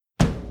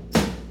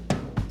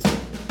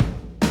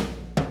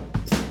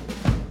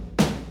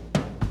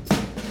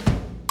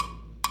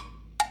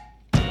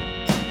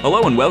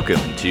Hello and welcome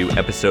to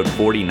episode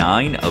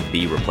 49 of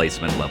the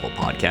Replacement Level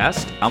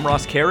podcast. I'm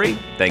Ross Carey.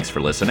 Thanks for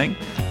listening.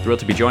 Thrilled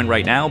to be joined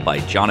right now by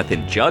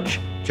Jonathan Judge.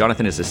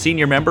 Jonathan is a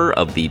senior member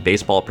of the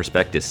Baseball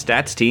Prospectus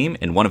stats team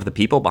and one of the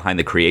people behind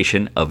the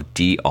creation of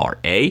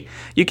DRA.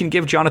 You can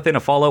give Jonathan a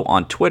follow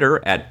on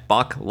Twitter at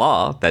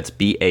BachLaw. That's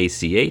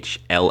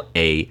BACHLAW.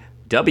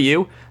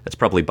 That's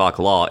probably Bach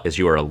Law as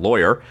you are a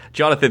lawyer.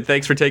 Jonathan,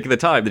 thanks for taking the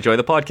time to join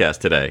the podcast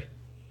today.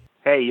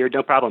 Hey, you're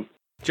no problem.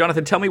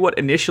 Jonathan, tell me what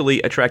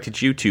initially attracted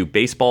you to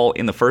baseball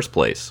in the first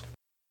place.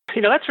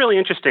 You know, that's really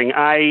interesting.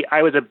 I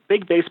was a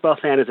big baseball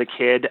fan as a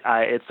kid.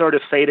 It sort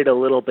of faded a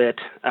little bit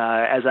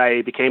as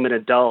I became an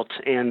adult.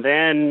 And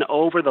then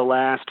over the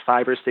last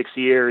 5 or 6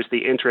 years, the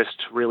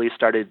interest really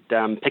started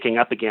picking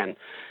up again.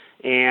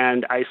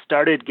 And I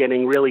started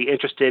getting really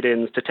interested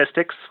in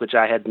statistics, which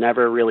I had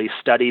never really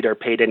studied or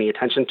paid any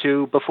attention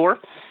to before.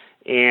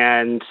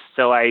 And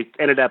so I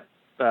ended up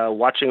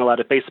watching a lot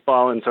of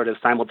baseball and sort of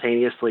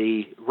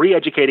simultaneously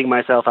re-educating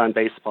myself on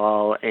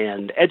baseball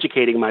and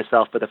educating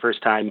myself for the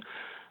first time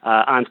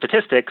on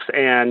statistics,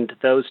 and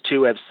those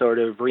two have sort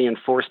of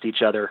reinforced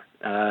each other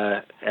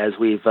as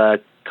we've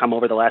come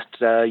over the last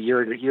year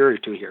or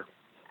two here.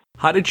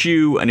 How did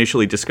you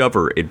initially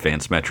discover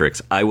advanced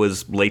metrics? I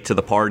was late to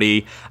the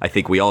party. I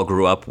think we all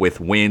grew up with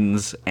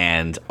wins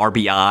and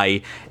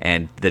RBI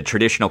and the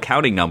traditional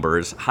counting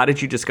numbers. How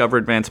did you discover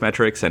advanced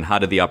metrics, and how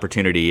did the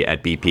opportunity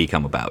at BP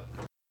come about?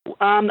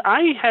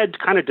 I had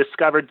kind of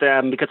discovered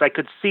them because I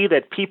could see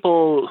that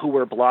people who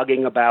were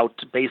blogging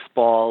about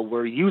baseball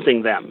were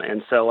using them.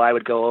 And so I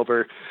would go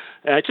over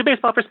to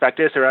Baseball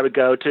Prospectus, or I would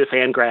go to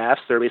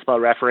Fangraphs or Baseball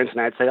Reference,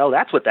 and I'd say, oh,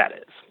 that's what that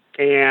is.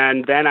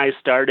 And then I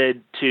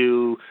started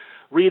to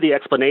read the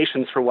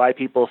explanations for why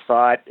people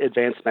thought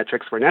advanced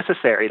metrics were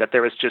necessary, that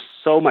there was just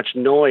so much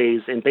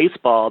noise in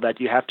baseball that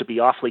you have to be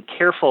awfully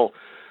careful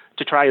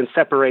to try and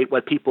separate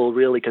what people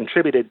really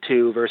contributed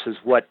to versus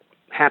what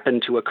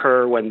happened to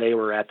occur when they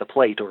were at the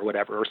plate or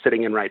whatever, or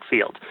sitting in right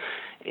field.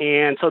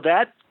 And so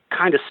that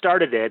kind of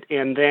started it.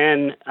 And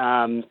then,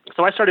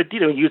 so I started,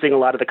 using a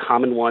lot of the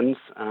common ones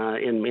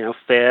in,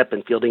 FIP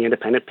and fielding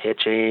independent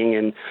pitching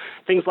and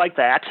things like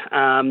that.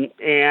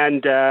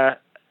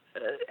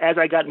 As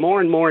I got more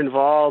and more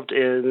involved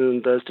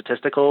in the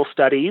statistical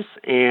studies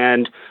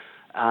and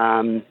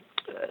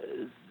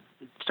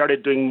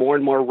started doing more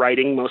and more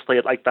writing, mostly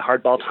at like the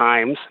Hardball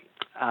Times,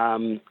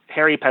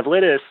 Harry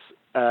Pavlidis,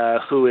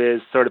 who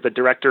is sort of the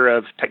director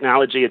of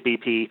technology at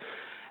BP,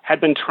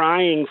 had been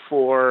trying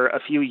for a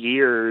few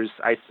years,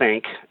 I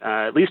think,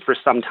 at least for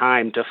some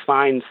time, to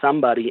find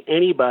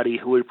anybody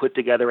who would put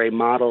together a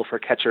model for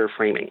catcher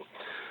framing.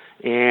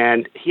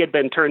 And he had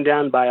been turned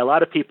down by a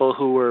lot of people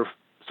who were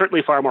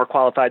certainly far more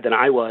qualified than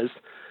I was.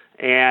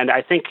 And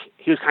I think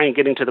he was kind of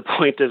getting to the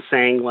point of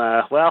saying,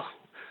 well,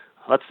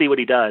 let's see what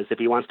he does if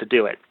he wants to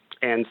do it.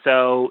 And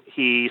so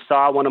he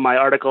saw one of my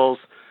articles.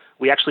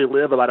 We actually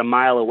live about a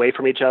mile away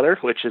from each other,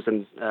 which is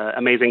an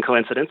amazing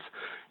coincidence.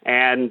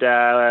 And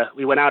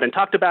we went out and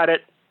talked about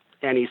it.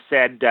 And he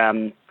said,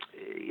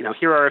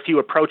 here are a few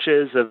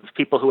approaches of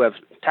people who have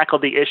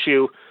tackled the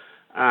issue.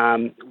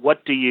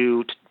 What do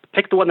you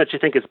pick the one that you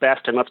think is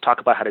best, and let's talk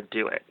about how to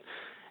do it.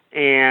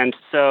 And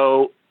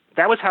so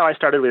that was how I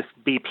started with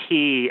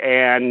BP.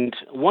 And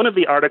one of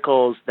the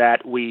articles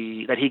that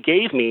he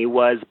gave me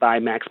was by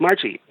Max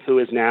Marchi, who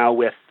is now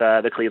with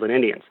the Cleveland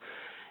Indians.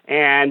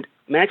 And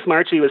Max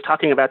Marchi was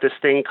talking about this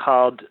thing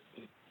called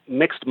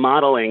mixed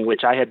modeling,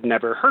 which I had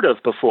never heard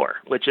of before,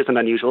 which isn't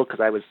unusual because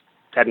I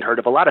hadn't heard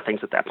of a lot of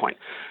things at that point.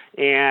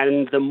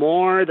 And the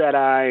more that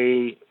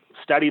I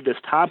studied this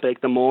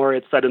topic, the more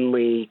it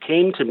suddenly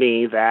came to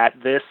me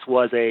that this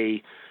was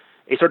a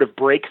sort of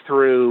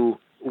breakthrough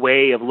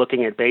way of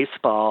looking at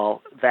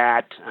baseball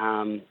that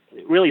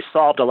really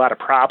solved a lot of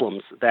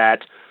problems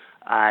that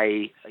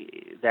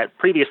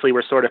previously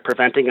were sort of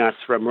preventing us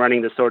from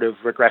running the sort of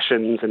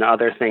regressions and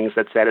other things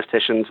that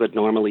statisticians would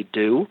normally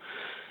do.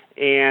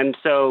 And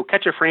so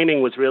catcher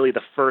framing was really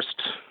the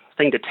first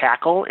thing to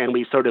tackle, and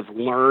we sort of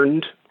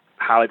learned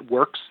how it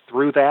works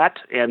through that.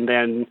 And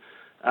then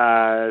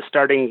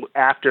starting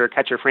after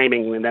catcher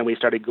framing, and then we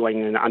started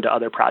going on to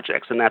other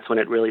projects, and that's when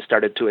it really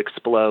started to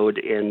explode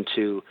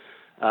into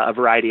a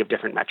variety of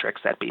different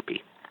metrics at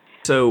BP.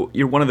 So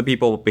you're one of the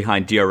people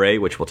behind DRA,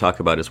 which we'll talk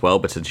about as well.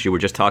 But since you were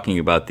just talking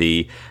about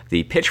the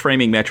pitch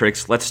framing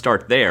metrics, let's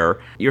start there.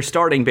 You're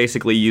starting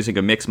basically using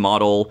a mixed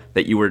model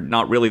that you were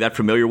not really that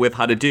familiar with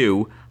how to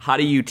do. How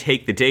do you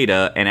take the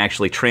data and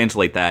actually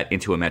translate that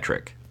into a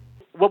metric?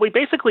 What we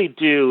basically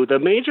do, the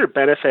major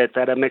benefit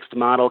that a mixed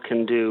model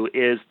can do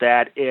is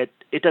that it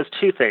does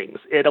two things.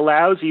 It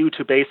allows you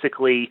to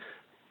basically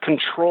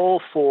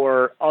control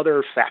for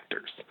other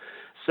factors.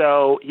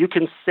 So you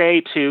can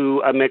say to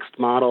a mixed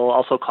model,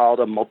 also called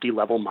a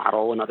multi-level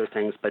model and other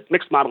things, but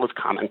mixed model is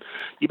common.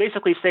 You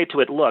basically say to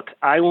it, look,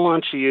 I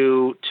want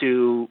you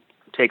to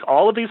take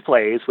all of these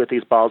plays with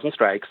these balls and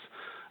strikes.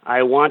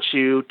 I want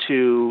you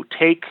to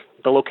take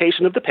the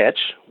location of the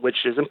pitch,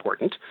 which is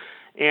important.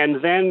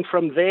 And then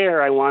from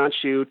there, I want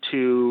you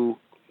to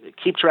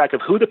keep track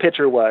of who the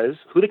pitcher was,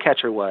 who the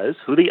catcher was,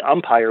 who the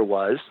umpire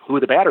was, who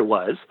the batter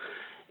was.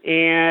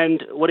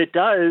 And what it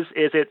does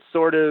is it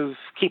sort of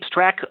keeps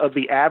track of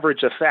the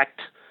average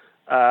effect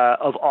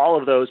of all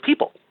of those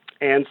people.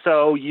 And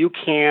so you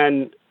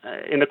can,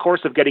 in the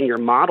course of getting your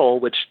model,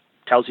 which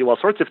tells you all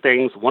sorts of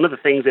things, one of the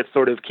things it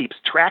sort of keeps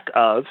track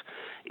of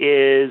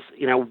is,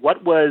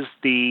 what was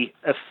the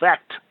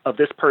effect of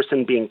this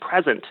person being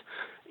present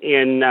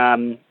in,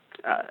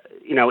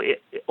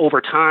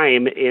 over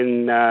time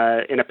in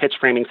a pitch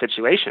framing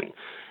situation.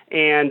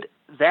 And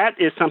that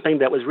is something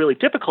that was really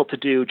difficult to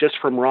do just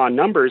from raw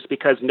numbers,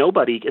 because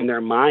nobody in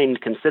their mind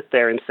can sit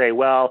there and say,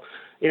 well,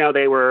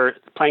 they were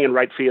playing in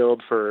right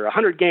field for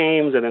 100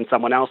 games and then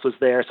someone else was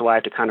there, so I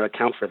have to kind of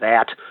account for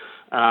that,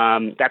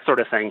 that sort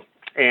of thing.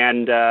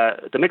 And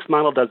the mixed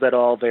model does that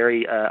all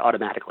very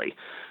automatically.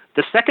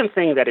 The second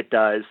thing that it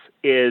does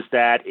is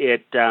that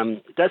it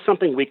does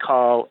something we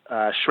call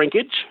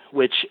shrinkage,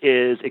 which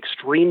is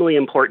extremely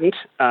important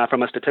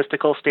from a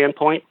statistical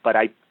standpoint, but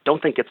I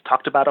don't think it's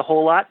talked about a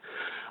whole lot.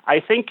 I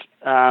think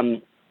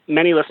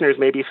many listeners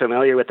may be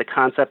familiar with the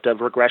concept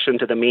of regression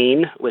to the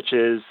mean, which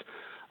is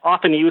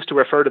often used to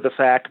refer to the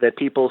fact that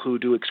people who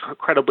do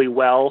incredibly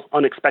well,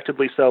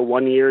 unexpectedly so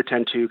one year,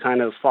 tend to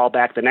kind of fall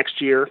back the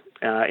next year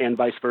and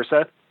vice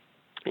versa.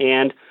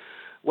 And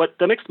what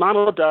the mixed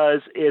model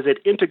does is it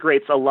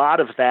integrates a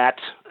lot of that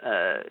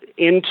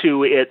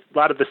into it, a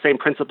lot of the same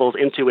principles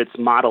into its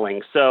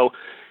modeling. So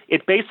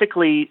it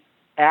basically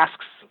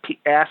asks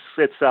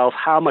itself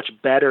how much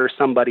better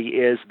somebody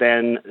is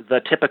than the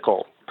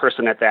typical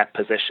person at that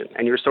position.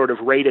 And you're sort of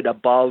rated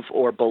above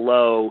or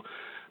below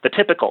the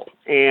typical.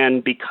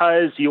 And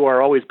because you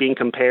are always being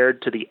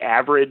compared to the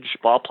average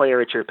ball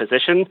player at your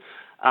position,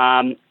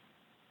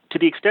 to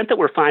the extent that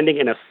we're finding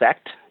an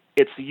effect,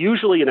 it's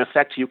usually an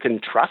effect you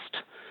can trust,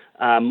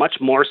 much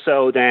more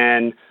so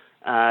than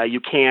you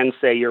can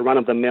say your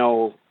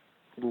run-of-the-mill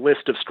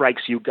list of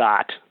strikes you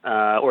got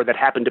or that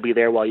happened to be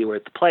there while you were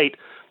at the plate,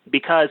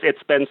 because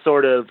it's been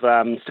sort of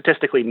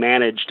statistically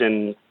managed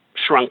and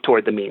shrunk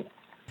toward the mean.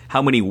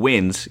 How many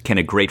wins can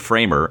a great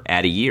framer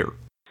add a year?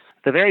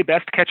 The very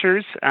best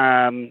catchers,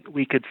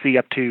 we could see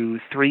up to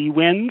 3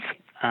 wins,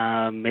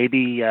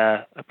 maybe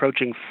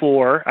approaching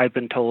 4, I've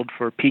been told,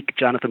 for peak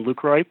Jonathan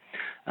Lucroy.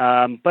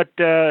 But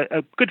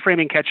a good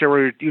framing catcher,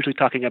 we're usually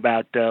talking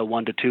about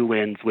 1 to 2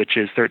 wins, which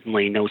is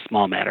certainly no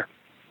small matter.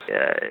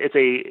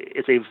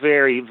 It's a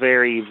very,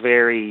 very,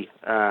 very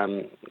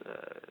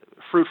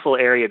fruitful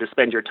area to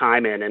spend your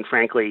time in, and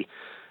frankly,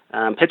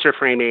 pitcher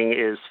framing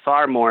is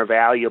far more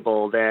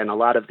valuable than a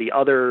lot of the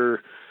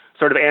other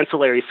sort of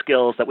ancillary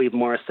skills that we've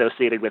more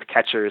associated with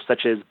catchers,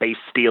 such as base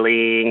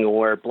stealing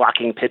or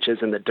blocking pitches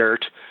in the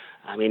dirt.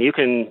 I mean, you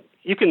can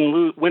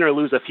win or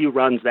lose a few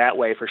runs that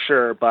way for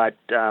sure, but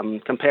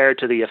compared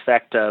to the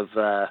effect of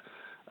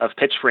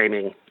pitch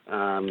framing,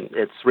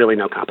 it's really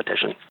no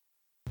competition.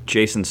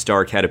 Jayson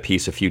Stark had a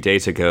piece a few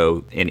days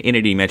ago, and in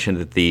it he mentioned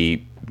that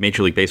the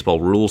Major League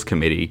Baseball Rules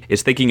Committee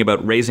is thinking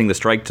about raising the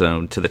strike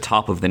zone to the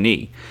top of the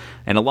knee.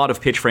 And a lot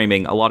of pitch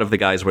framing, a lot of the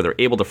guys where they're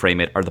able to frame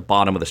it are the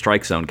bottom of the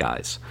strike zone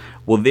guys.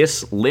 Will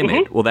this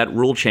limit, will that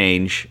rule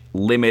change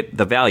limit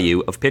the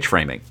value of pitch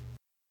framing?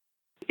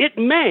 It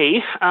may.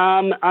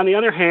 On the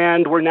other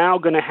hand, we're now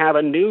going to have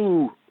a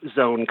new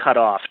zone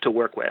cutoff to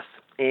work with.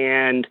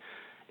 And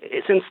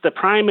since the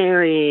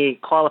primary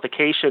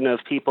qualification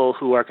of people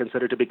who are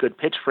considered to be good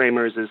pitch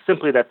framers is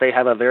simply that they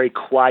have a very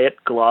quiet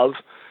glove,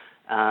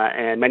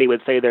 and many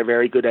would say they're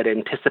very good at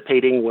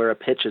anticipating where a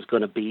pitch is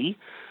going to be,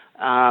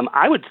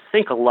 I would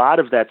think a lot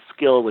of that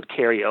skill would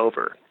carry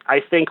over. I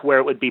think where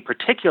it would be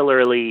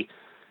particularly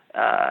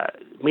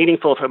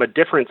meaningful from a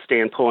different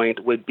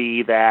standpoint would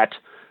be that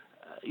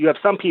you have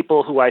some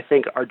people who I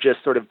think are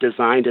just sort of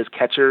designed as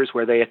catchers,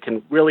 where they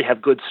can really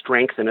have good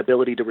strength and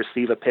ability to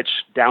receive a pitch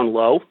down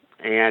low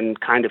and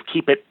kind of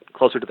keep it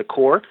closer to the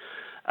core.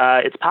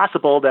 It's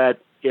possible that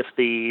if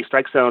the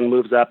strike zone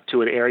moves up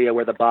to an area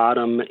where the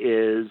bottom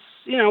is,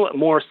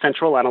 more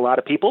central on a lot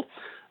of people,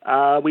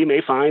 we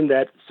may find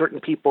that certain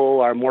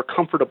people are more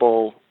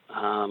comfortable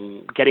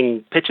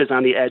getting pitches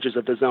on the edges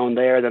of the zone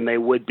there than they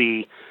would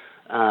be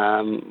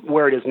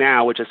where it is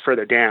now, which is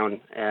further down.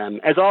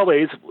 As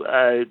always,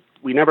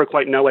 we never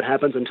quite know what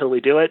happens until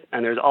we do it,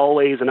 and there's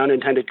always an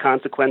unintended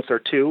consequence or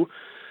two.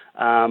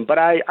 But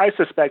I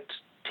suspect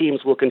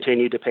teams will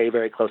continue to pay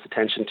very close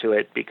attention to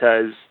it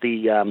because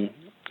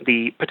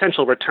the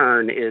potential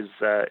return is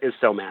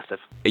so massive.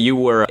 You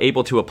were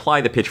able to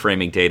apply the pitch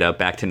framing data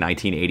back to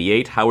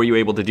 1988. How were you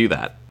able to do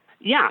that?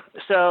 Yeah,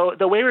 so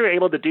the way we were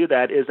able to do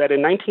that is that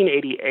in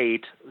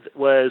 1988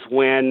 was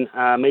when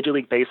Major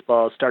League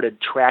Baseball started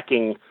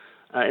tracking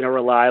in a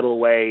reliable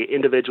way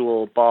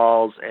individual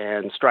balls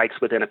and strikes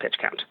within a pitch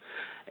count.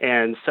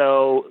 And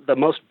so the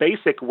most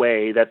basic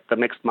way that the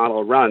mixed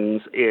model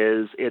runs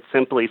is it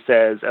simply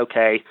says,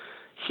 okay,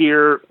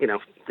 here,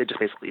 they just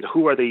basically,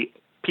 who are the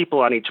people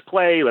on each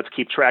play? Let's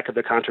keep track of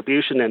the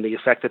contribution and the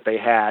effect that they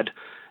had.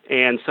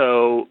 And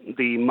so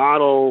the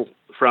model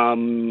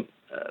from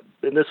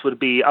and this would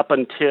be up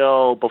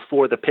until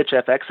before the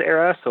PitchFX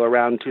era, so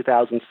around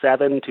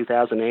 2007,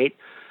 2008,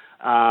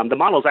 the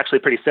model is actually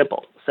pretty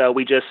simple. So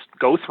we just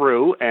go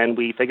through and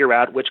we figure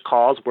out which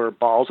calls were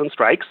balls and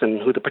strikes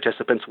and who the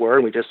participants were,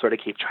 and we just sort of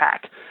keep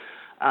track.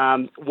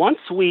 Once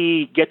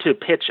we get to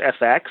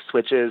PitchFX,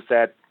 which is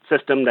that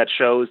system that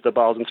shows the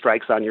balls and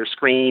strikes on your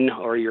screen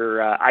or your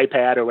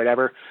iPad or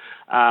whatever,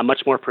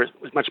 much more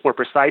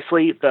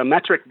precisely, the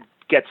metric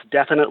gets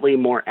definitely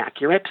more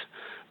accurate,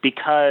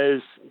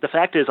 because the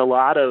fact is a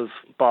lot of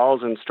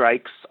balls and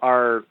strikes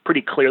are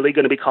pretty clearly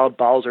going to be called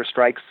balls or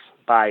strikes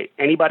by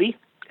anybody.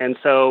 And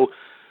so,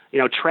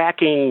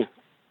 tracking,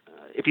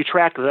 if you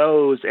track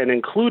those and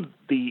include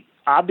the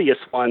obvious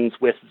ones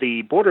with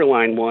the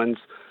borderline ones,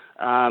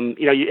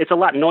 it's a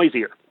lot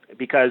noisier,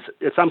 because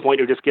at some point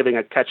you're just giving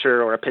a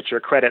catcher or a pitcher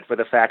credit for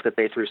the fact that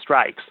they threw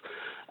strikes.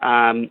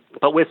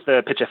 But with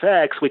the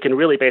PitchFX, we can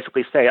really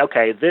basically say,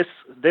 okay,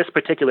 this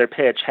particular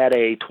pitch had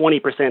a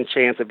 20%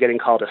 chance of getting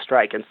called a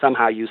strike, and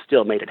somehow you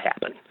still made it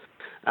happen.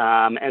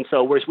 And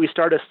so we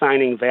start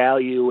assigning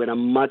value in a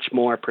much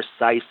more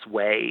precise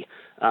way,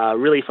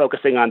 really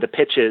focusing on the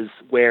pitches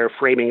where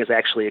framing is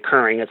actually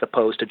occurring, as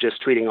opposed to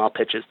just treating all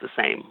pitches the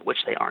same,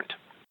 which they aren't.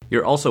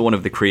 You're also one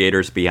of the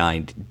creators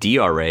behind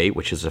DRA,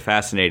 which is a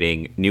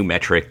fascinating new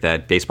metric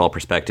that Baseball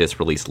Prospectus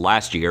released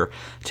last year.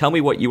 Tell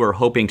me what you were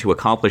hoping to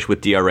accomplish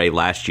with DRA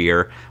last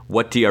year,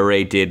 what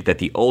DRA did that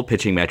the old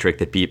pitching metric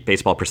that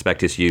Baseball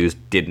Prospectus used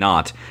did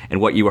not, and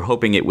what you were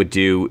hoping it would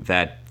do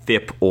that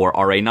FIP or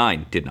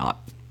RA9 did not,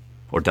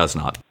 or does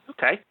not.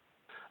 Okay.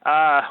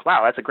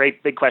 Wow, that's a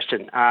great big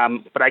question.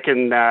 But I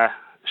can,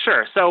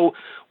 sure. So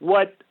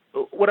what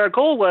our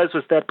goal was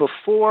that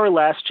before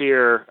last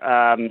year,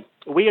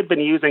 we had been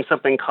using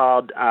something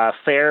called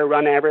Fair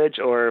Run Average,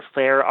 or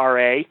Fair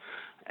RA,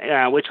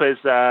 which was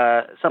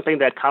something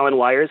that Colin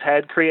Wires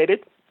had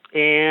created.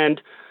 And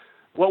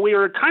what we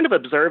were kind of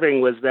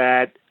observing was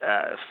that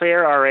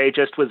Fair RA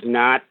just was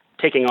not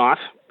taking off,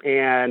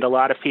 and a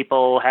lot of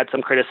people had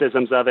some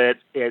criticisms of it.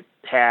 It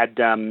had,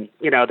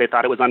 they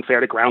thought it was unfair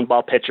to ground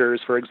ball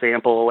pitchers, for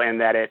example,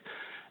 and that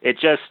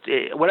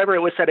whatever it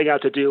was setting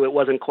out to do, it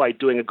wasn't quite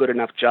doing a good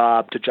enough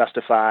job to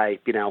justify,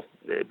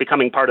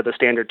 becoming part of the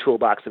standard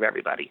toolbox of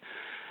everybody.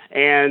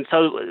 And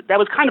so that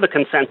was kind of a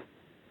consensus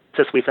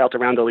we felt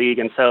around the league.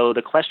 And so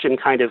the question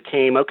kind of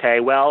came, okay,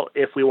 well,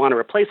 if we want to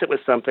replace it with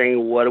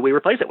something, what do we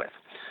replace it with?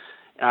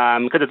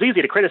 Because it's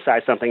easy to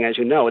criticize something, as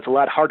you know. It's a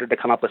lot harder to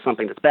come up with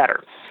something that's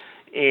better.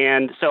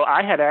 And so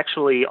I had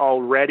actually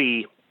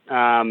already,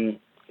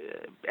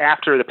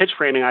 after the pitch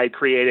framing, I had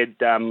created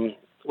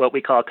what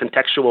we call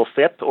contextual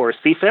FIP, or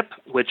CFIP,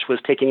 which was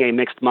taking a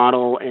mixed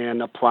model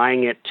and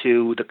applying it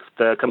to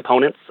the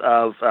components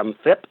of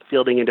FIP,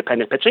 fielding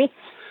independent pitching,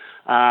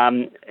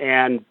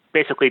 and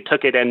basically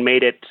took it and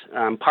made it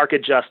park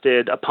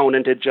adjusted,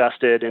 opponent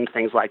adjusted, and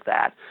things like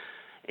that.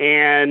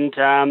 And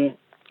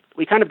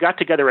we kind of got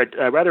together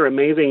a rather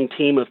amazing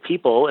team of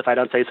people, if I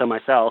don't say so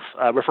myself,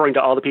 referring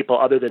to all the people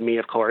other than me,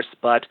 of course,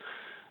 but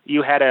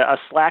you had a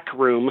Slack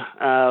room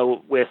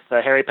with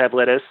Harry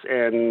Pavlidis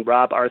and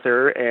Rob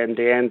Arthur and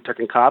Dan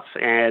Turkenkopf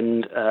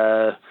and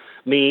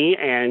me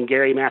and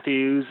Greg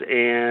Matthews,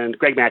 and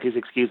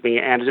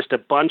just a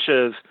bunch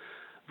of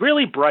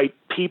really bright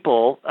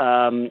people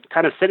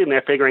kind of sitting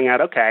there figuring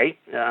out, okay,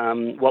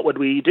 what would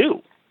we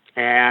do?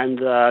 And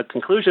the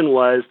conclusion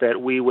was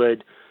that we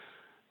would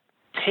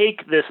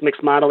take this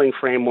mixed modeling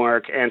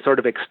framework and sort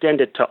of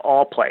extend it to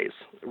all plays,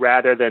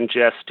 rather than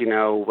just,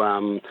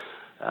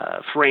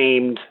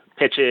 framed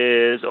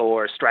pitches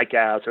or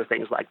strikeouts or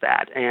things like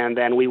that. And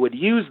then we would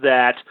use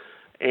that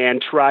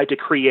and try to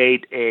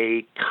create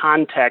a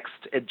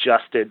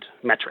context-adjusted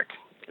metric.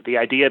 The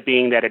idea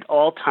being that at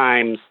all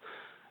times,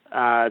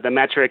 the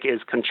metric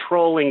is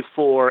controlling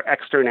for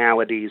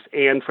externalities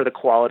and for the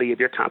quality of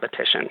your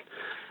competition.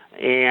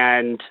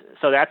 And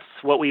so that's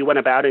what we went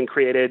about and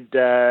created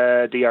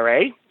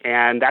DRA,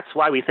 and that's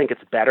why we think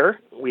it's better.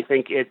 We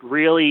think it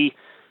really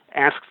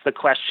asks the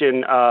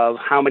question of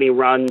how many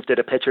runs did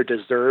a pitcher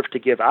deserve to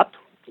give up,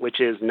 which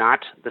is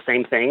not the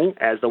same thing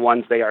as the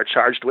ones they are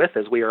charged with,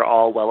 as we are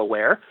all well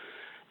aware.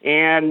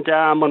 And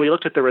when we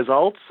looked at the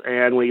results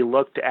and we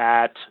looked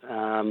at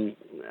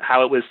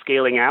how it was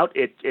scaling out,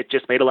 it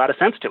just made a lot of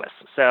sense to us.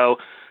 So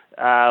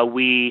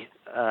we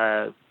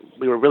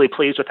were really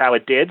pleased with how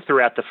it did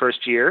throughout the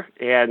first year,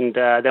 and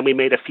then we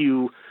made a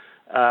few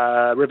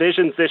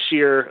revisions this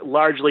year,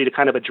 largely to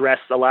kind of address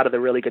a lot of the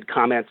really good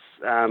comments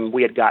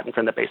we had gotten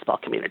from the baseball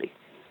community.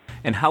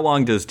 And how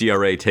long does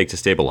DRA take to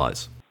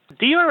stabilize?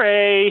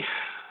 DRA,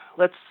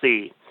 let's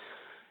see.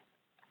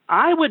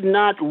 I would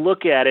not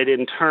look at it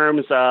in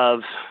terms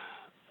of,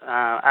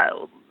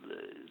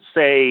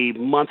 say,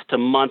 month to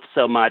month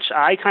so much.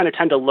 I kind of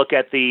tend to look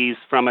at these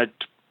from a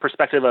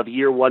perspective of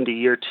year 1 to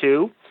year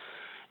 2.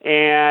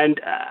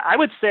 And I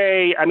would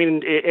say,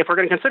 if we're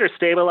going to consider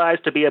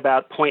stabilized to be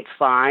about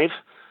 0.5,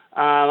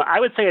 I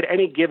would say at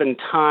any given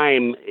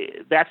time,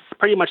 that's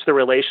pretty much the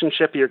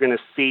relationship you're going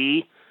to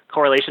see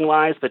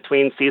correlation-wise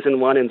between season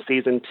 1 and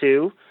season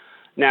 2.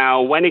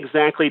 Now, when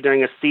exactly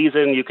during a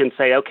season you can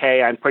say,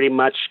 okay, I'm pretty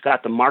much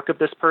got the mark of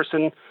this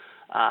person,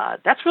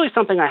 that's really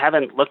something I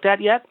haven't looked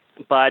at yet,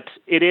 but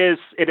it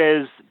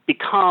has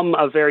become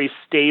a very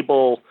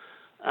stable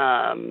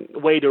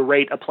way to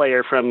rate a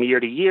player from year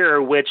to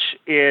year, which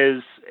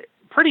is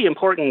pretty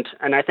important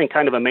and I think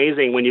kind of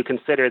amazing when you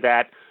consider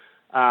that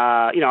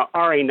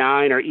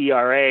RA9 or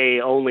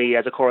ERA only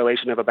has a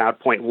correlation of about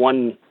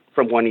 0.1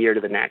 from one year to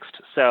the next.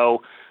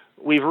 So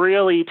we've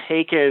really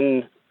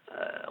taken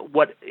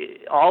what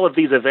all of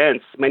these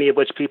events, many of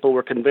which people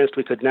were convinced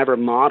we could never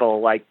model,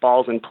 like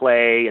balls in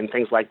play and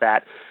things like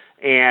that,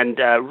 and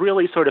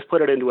really sort of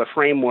put it into a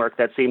framework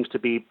that seems to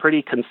be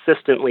pretty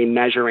consistently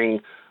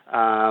measuring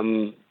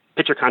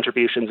pitcher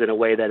contributions in a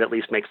way that at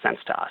least makes sense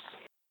to us.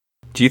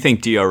 Do you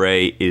think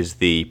DRA is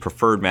the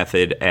preferred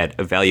method at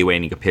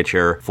evaluating a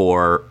pitcher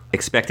for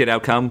expected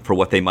outcome, for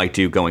what they might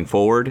do going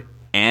forward,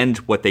 and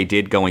what they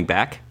did going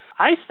back?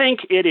 I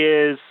think it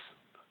is.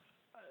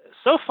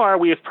 So far,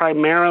 we have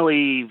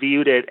primarily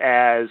viewed it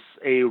as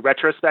a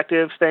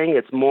retrospective thing.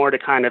 It's more to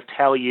kind of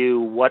tell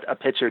you what a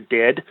pitcher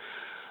did.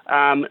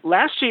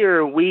 Last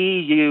year, we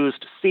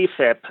used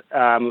CFIP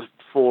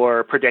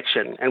for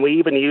prediction, and we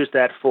even used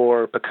that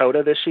for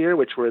PECOTA this year,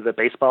 which were the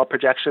baseball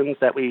projections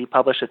that we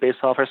published at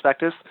Baseball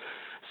Prospectus.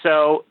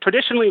 So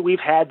traditionally, we've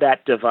had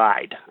that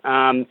divide.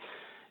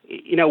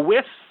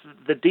 With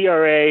the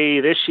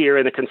DRA this year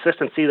and the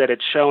consistency that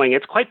it's showing,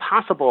 it's quite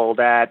possible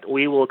that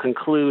we will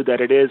conclude that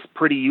it is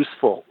pretty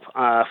useful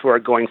for a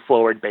going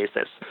forward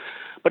basis.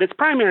 But its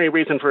primary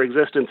reason for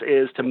existence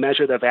is to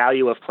measure the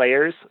value of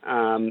players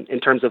in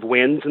terms of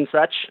wins and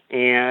such.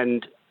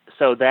 And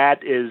so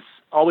that is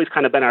always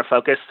kind of been our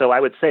focus. So I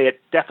would say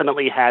it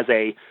definitely has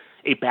a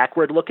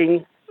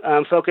backward-looking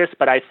focus,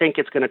 but I think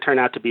it's going to turn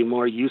out to be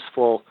more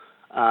useful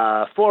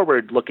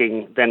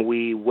forward-looking than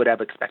we would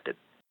have expected.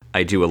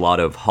 I do a lot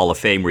of Hall of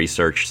Fame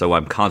research, so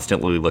I'm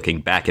constantly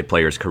looking back at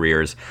players'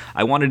 careers.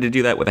 I wanted to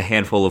do that with a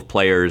handful of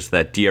players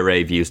that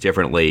DRA views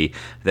differently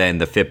than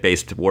the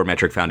FIP-based WAR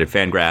metric found at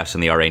Fangraphs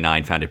and the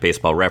RA9 found at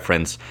Baseball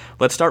Reference.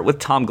 Let's start with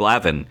Tom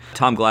Glavine.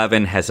 Tom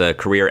Glavine has a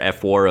career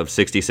F4 of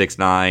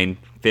 66.9,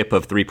 FIP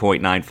of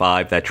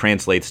 3.95. That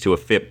translates to a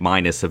FIP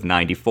minus of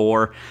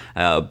 94,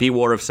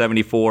 BWAR of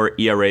 74,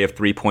 ERA of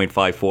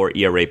 3.54,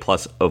 ERA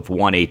plus of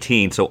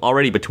 118. So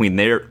already between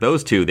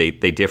those two, they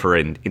differ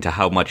into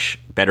how much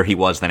better he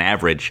was than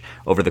average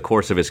over the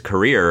course of his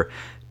career.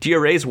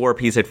 DRA's WARP,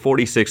 he's at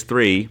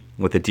 46.3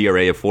 with a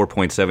DRA of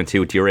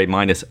 4.72, DRA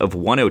minus of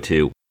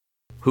 102.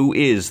 Who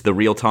is the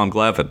real Tom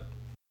Glavine?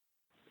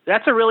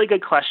 That's a really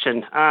good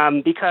question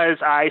because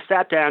I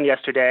sat down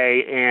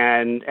yesterday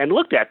and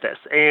looked at this,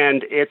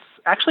 and it's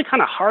actually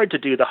kind of hard to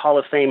do the Hall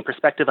of Fame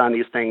perspective on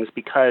these things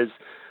because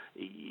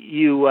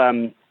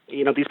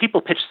these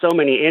people pitch so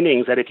many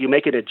innings that if you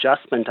make an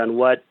adjustment on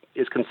what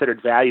is considered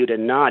valued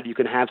and not, you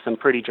can have some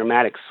pretty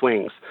dramatic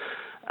swings.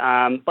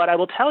 But I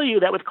will tell you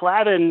that with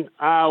Glavine,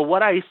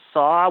 what I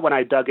saw when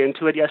I dug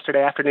into it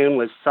yesterday afternoon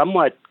was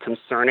somewhat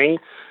concerning.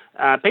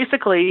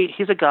 Basically,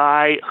 he's a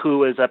guy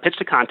who is a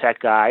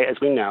pitch-to-contact guy, as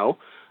we know.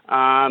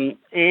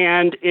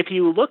 And if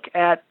you look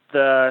at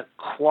the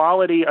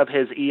quality of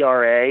his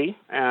ERA,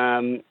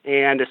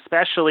 and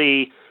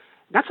especially,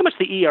 not so much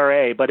the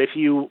ERA, but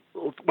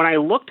when I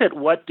looked at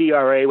what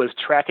DRA was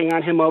tracking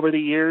on him over the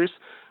years,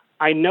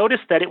 I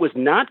noticed that it was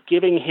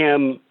giving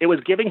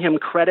him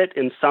credit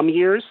in some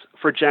years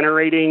for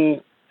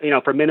generating,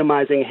 for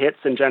minimizing hits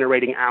and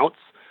generating outs.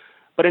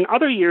 But in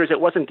other years, it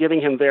wasn't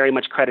giving him very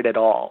much credit at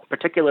all,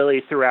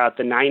 particularly throughout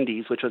the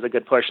 90s, which was a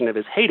good portion of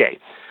his heyday.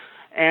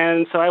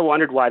 And so I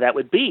wondered why that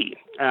would be.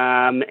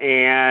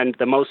 And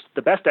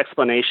the best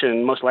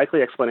explanation, most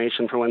likely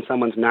explanation for when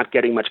someone's not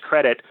getting much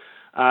credit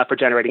for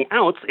generating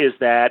outs is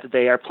that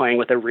they are playing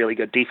with a really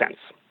good defense.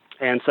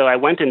 And so I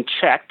went and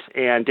checked,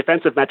 and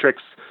defensive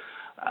metrics,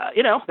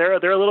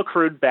 they're a little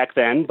crude back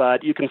then,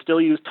 but you can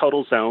still use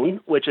total zone,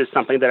 which is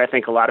something that I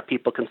think a lot of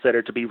people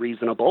consider to be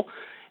reasonable.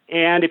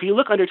 And if you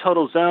look under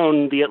total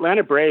zone, the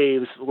Atlanta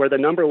Braves were the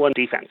number one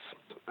defense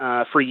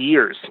for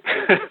years,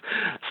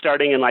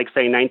 starting in,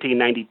 say,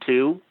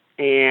 1992.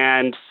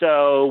 And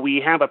so we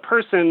have a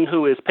person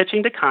who is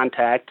pitching to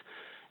contact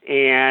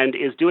and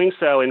is doing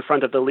so in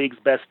front of the league's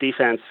best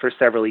defense for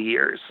several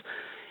years.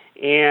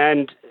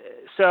 And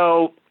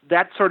so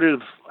that sort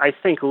of, I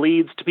think,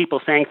 leads to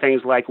people saying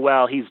things like,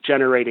 well, he's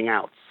generating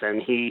outs,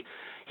 and he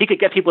could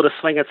get people to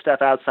swing at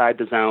stuff outside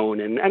the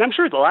zone. And I'm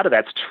sure a lot of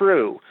that's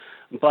true.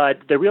 But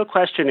the real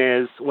question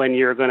is when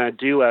you're going to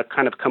do a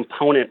kind of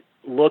component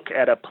look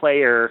at a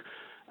player,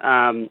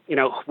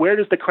 where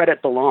does the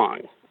credit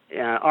belong?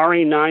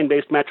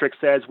 RA9-based metric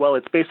says, well,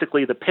 it's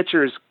basically the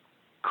pitcher's,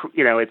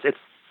 it's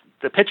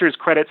the pitcher's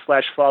credit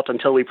 / fault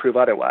until we prove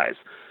otherwise.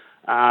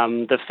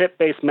 The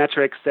FIP-based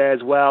metric says,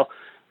 well,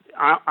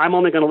 I'm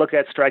only going to look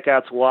at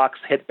strikeouts, walks,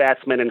 hit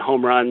batsmen, and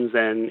home runs,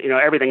 and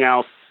everything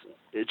else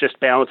it just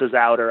balances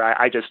out, or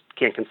I just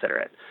can't consider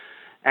it.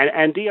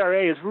 And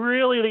DRA is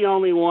really the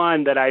only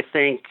one that I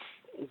think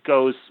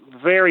goes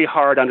very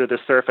hard under the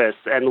surface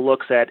and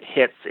looks at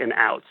hits and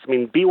outs. I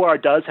mean,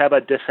 BWAR does have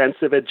a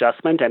defensive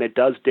adjustment, and it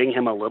does ding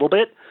him a little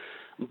bit,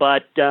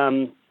 but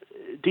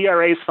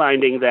DRA is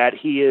finding that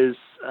he is,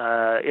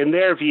 in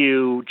their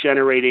view,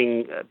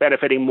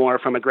 benefiting more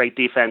from a great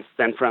defense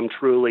than from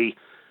truly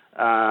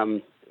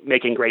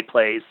making great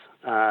plays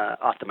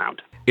off the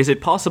mound. Is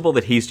it possible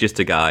that he's just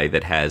a guy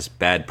that has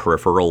bad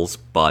peripherals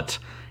but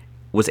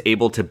was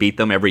able to beat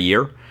them every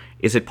year?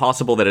 Is it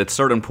possible that at a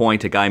certain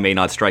point a guy may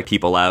not strike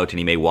people out and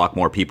he may walk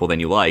more people than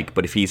you like,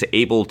 but if he's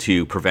able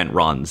to prevent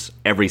runs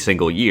every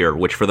single year,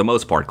 which for the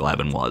most part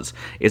Glavine was,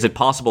 is it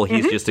possible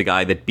he's just a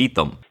guy that beat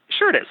them?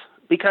 Sure it is.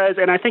 Because,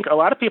 and I think a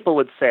lot of people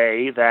would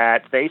say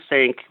that they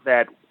think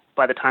that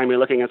by the time you're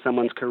looking at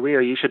someone's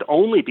career, you should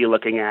only be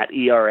looking at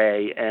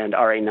ERA and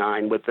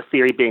RA9, with the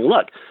theory being,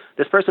 look,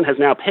 this person has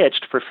now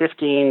pitched for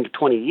 15 to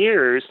 20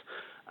 years.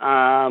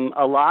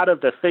 A lot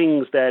of the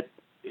things that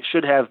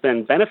should have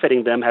been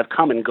benefiting them have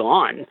come and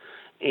gone.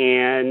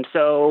 And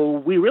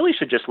so we really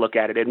should just look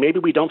at it. And maybe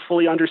we don't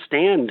fully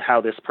understand how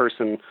this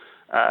person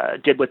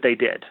did what they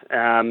did.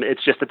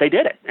 It's just that they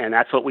did it, and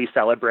that's what we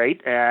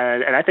celebrate.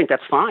 And I think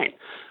that's fine.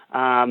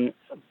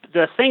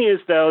 The thing is,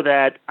 though,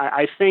 that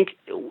I think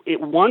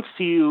once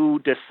you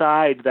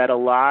decide that a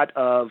lot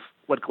of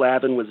what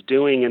Glavine was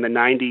doing in the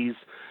 90s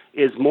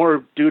is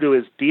more due to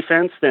his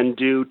defense than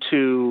due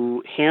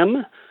to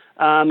him,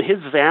 his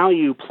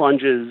value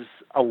plunges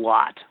a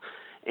lot.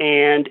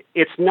 And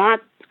it's not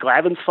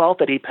Glavine's fault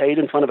that he played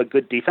in front of a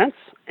good defense,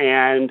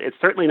 and it's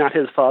certainly not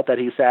his fault that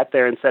he sat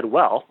there and said,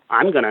 well,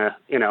 I'm going to,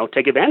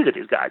 take advantage of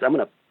these guys. I'm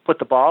going to put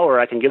the ball where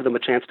I can give them a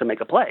chance to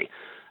make a play.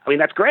 I mean,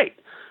 that's great.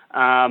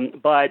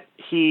 But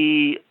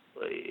he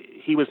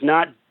was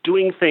not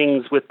doing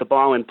things with the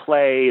ball in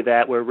play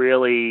that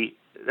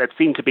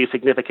seemed to be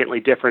significantly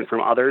different from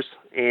others.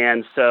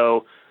 And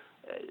so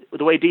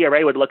the way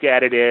DRA would look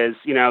at it is,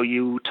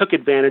 you took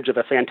advantage of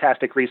a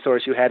fantastic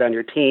resource you had on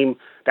your team.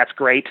 That's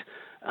great.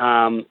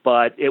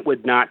 But it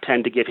would not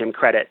tend to give him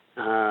credit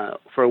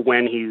for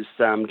when he's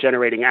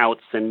generating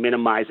outs and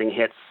minimizing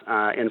hits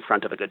in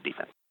front of a good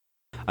defense.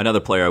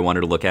 Another player I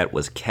wanted to look at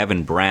was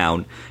Kevin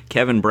Brown.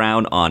 Kevin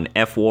Brown on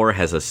FWAR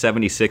has a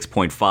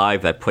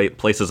 76.5. That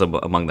places him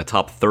among the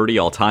top 30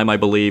 all-time, I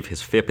believe.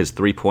 His FIP is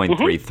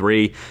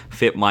 3.33.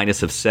 FIP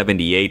minus of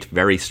 78.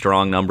 Very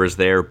strong numbers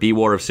there.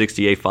 BWAR of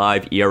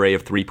 68.5. ERA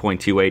of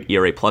 3.28.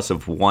 ERA plus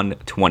of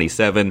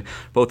 1.27.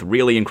 Both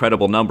really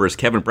incredible numbers.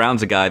 Kevin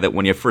Brown's a guy that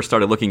when you first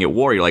started looking at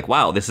WAR, you're like,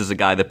 wow, this is a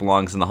guy that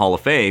belongs in the Hall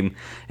of Fame.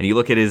 And you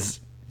look at his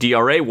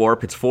DRA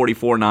warp, it's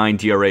 44.9,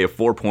 DRA of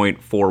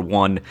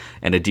 4.41,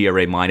 and a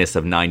DRA minus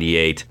of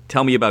 98.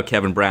 Tell me about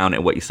Kevin Brown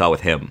and what you saw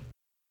with him.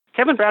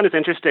 Kevin Brown is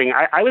interesting.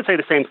 I would say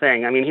the same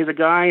thing. I mean, he's a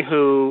guy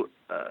who,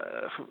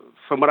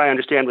 from what I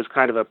understand, was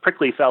kind of a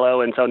prickly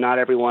fellow, and so not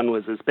everyone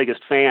was his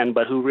biggest fan,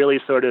 but who really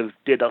sort of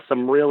did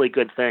some really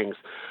good things.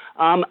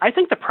 I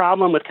think the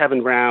problem with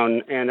Kevin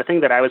Brown, and the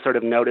thing that I was sort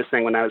of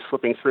noticing when I was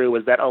flipping through,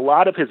 was that a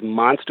lot of his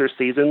monster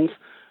seasons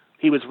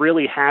he was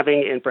really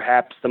having in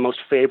perhaps the most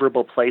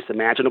favorable place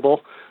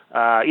imaginable.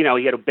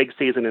 He had a big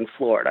season in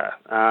Florida.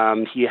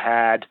 He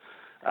had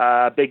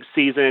a big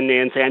season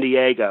in San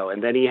Diego,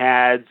 and then he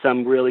had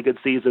some really good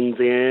seasons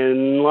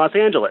in Los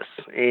Angeles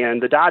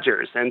and the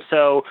Dodgers. And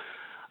so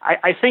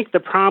I think the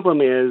problem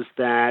is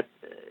that,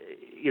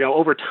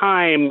 over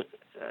time,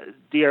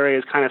 DRA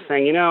is kind of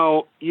saying,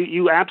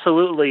 you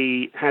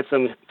absolutely had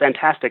some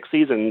fantastic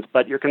seasons,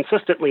 but you're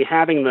consistently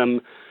having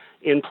them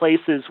in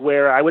places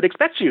where I would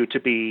expect you to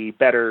be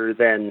better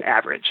than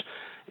average.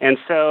 And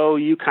so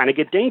you kind of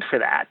get dinged for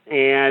that.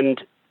 And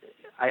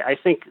I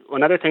think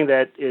another thing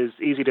that is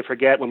easy to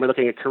forget when we're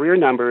looking at career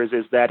numbers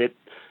is that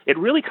it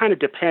really kind of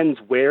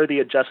depends where the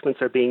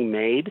adjustments are being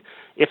made.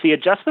 If the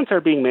adjustments are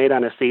being made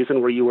on a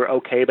season where you were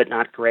okay but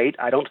not great,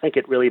 I don't think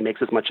it really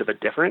makes as much of a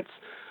difference.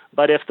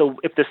 But if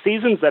the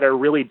seasons that are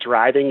really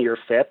driving your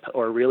FIP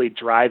or really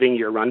driving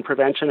your run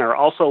prevention are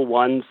also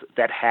ones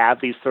that have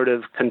these sort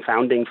of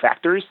confounding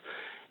factors,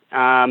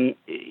 they're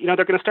going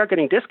to start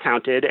getting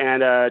discounted,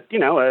 and a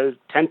 10%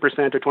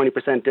 or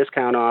 20%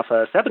 discount off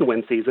a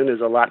 7-win season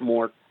is a lot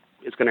more.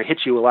 It's going to hit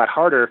you a lot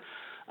harder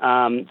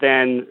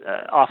than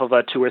off of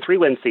a 2 or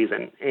 3-win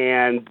season,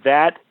 and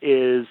that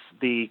is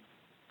the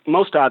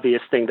most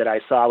obvious thing that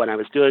I saw when I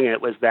was doing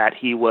it was that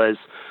he was.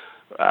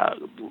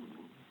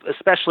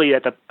 Especially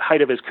at the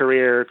height of his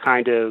career,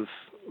 kind of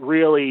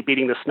really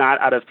beating the snot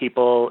out of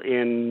people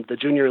in the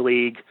junior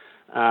league,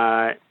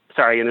 in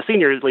the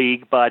senior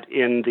league, but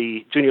in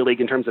the junior league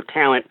in terms of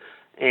talent,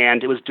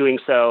 and it was doing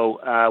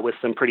so with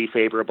some pretty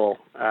favorable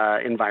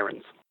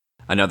environs.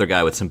 Another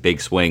guy with some big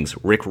swings,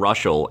 Rick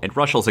Reuschel. And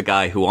Reuschel's a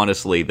guy who,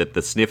 honestly, that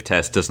the sniff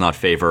test does not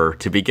favor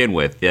to begin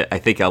with. I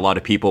think a lot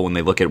of people, when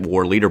they look at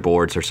WAR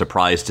leaderboards, are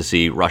surprised to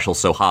see Reuschel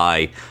so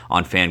high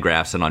on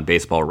Fangraphs and on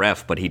Baseball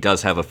Ref, but he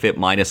does have a FIP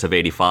minus of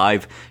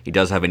 85. He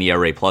does have an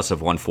ERA plus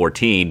of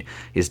 114.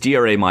 His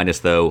DRA minus,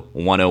 though,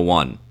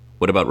 101.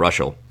 What about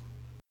Reuschel?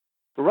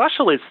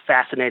 Reuschel is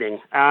fascinating.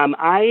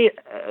 I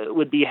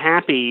would be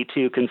happy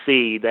to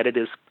concede that it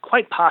is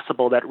quite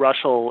possible that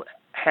Reuschel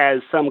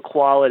has some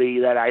quality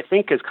that I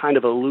think is kind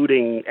of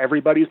eluding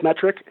everybody's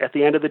metric at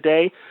the end of the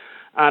day.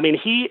 I mean,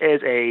 he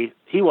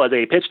was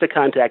a pitch to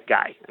contact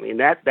guy. I mean,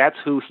 that's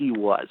who he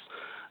was.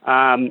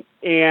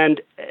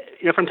 And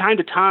from time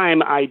to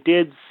time, I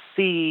did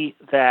see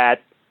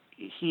that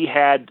he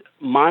had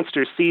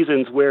monster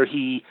seasons where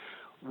he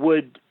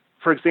would,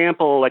 for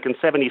example, like in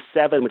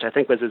 '77, which I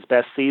think was his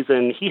best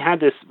season, he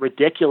had this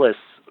ridiculous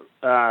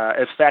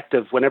effect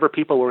of whenever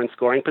people were in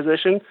scoring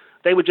position,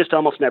 they would just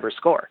almost never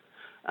score.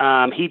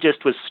 He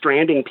just was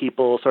stranding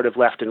people sort of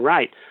left and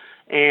right.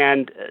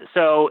 And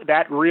so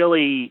that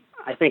really,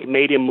 I think,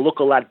 made him look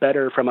a lot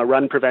better from a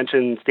run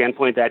prevention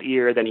standpoint that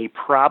year than he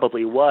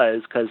probably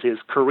was, because his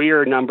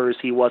career numbers,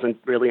 he wasn't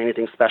really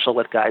anything special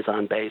with guys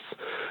on base.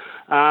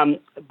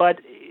 But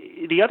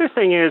the other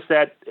thing is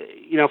that,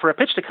 for a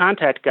pitch to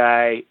contact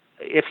guy,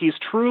 if he's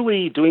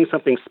truly doing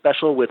something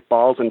special with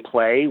balls in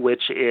play,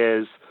 which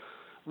is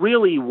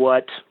really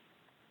what,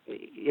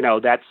 how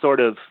that sort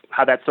of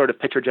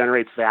pitcher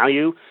generates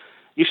value,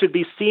 you should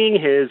be seeing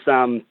his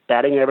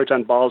batting average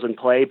on balls in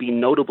play be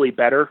notably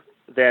better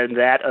than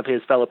that of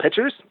his fellow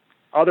pitchers.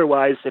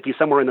 Otherwise, if he's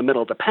somewhere in the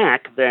middle of the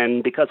pack,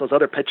 then because those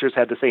other pitchers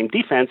have the same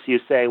defense, you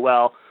say,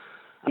 well,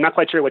 I'm not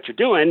quite sure what you're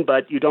doing,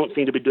 but you don't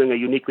seem to be doing a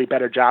uniquely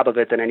better job of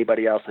it than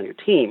anybody else on your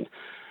team.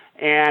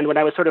 And when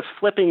I was sort of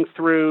flipping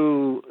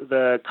through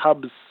the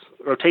Cubs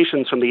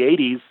rotations from the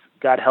 80s,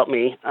 God help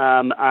me,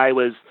 I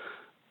was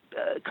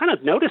kind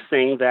of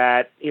noticing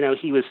that,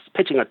 he was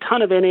pitching a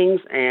ton of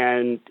innings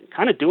and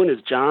kind of doing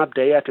his job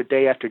day after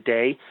day after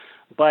day.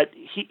 But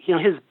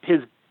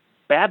his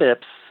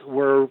BABIPs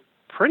were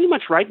pretty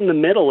much right in the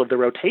middle of the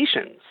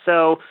rotation.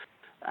 So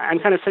I'm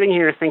kind of sitting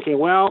here thinking,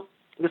 well,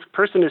 this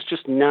person is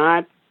just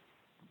not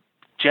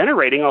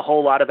generating a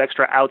whole lot of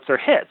extra outs or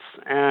hits.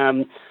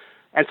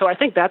 And so I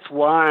think that's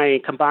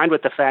why, combined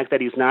with the fact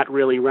that he's not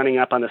really running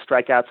up on the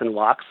strikeouts and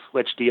walks,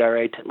 which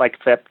DRA, like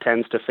FIP,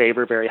 tends to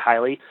favor very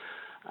highly,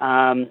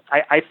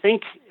 I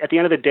think at the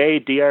end of the day,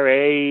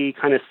 DRA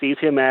kind of sees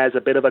him as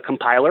a bit of a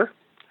compiler,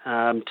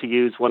 to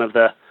use one of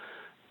the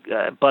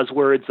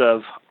buzzwords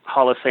of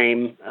Hall of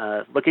Fame,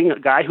 looking a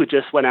guy who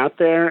just went out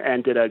there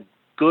and did a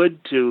good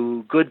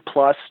to good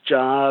plus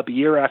job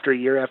year after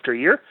year after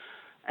year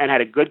and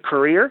had a good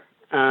career.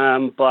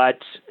 But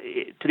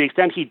to the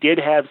extent he did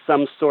have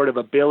some sort of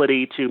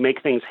ability to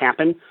make things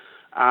happen,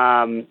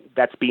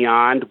 that's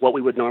beyond what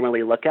we would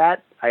normally look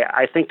at.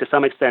 I think to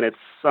some extent it's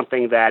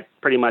something that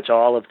pretty much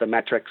all of the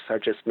metrics are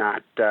just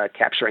not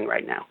capturing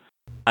right now.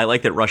 I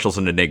like that Reuschel's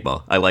an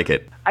enigma. I like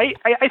it. I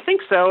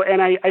think so,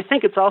 and I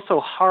think it's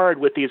also hard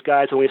with these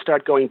guys when we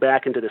start going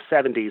back into the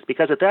 70s,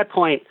 because at that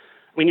point,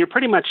 I mean, you're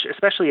pretty much,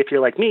 especially if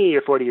you're like me,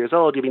 you're 40 years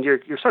old, I mean, you're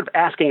sort of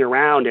asking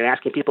around and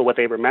asking people what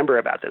they remember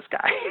about this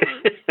guy.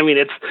 I mean,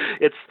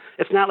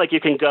 it's not like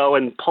you can go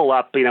and pull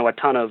up, a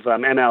ton of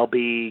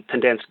MLB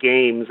condensed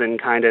games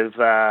and kind of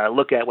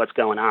look at what's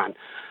going on.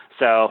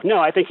 So, no,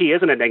 I think he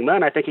is an enigma,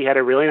 and I think he had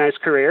a really nice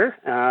career,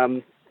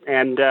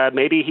 and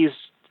maybe he's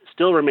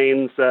still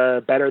remains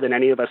better than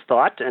any of us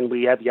thought, and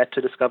we have yet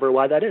to discover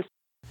why that is.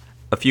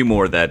 A few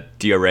more that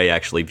DRA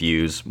actually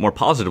views more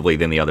positively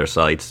than the other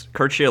sites.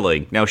 Curt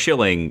Schilling. Now,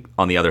 Schilling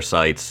on the other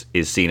sites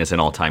is seen as an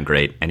all-time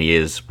great, and he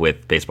is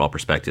with Baseball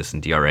Prospectus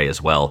and DRA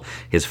as well.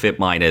 His FIP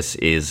minus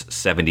is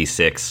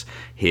 76.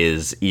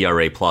 His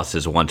ERA plus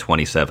is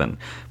 127.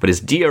 But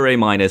his DRA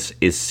minus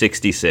is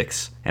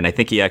 66, and I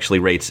think he actually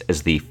rates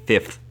as the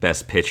fifth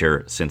best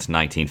pitcher since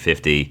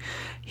 1950.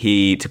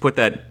 To put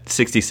that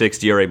 66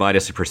 DRA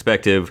minus in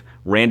perspective,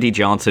 Randy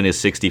Johnson is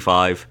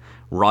 65,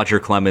 Roger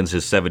Clemens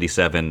is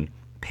 77,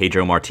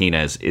 Pedro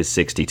Martinez is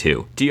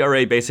 62.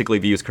 DRA basically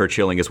views Curt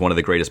Schilling as one of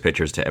the greatest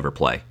pitchers to ever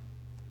play.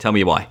 Tell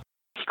me why.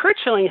 Curt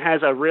Schilling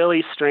has a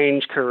really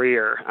strange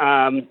career.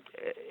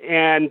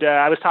 And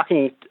I was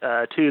talking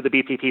to the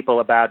BP people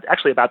about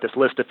this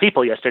list of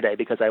people yesterday,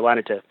 because I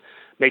wanted to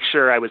make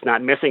sure I was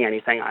not missing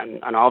anything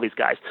on all these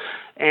guys.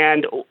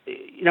 And,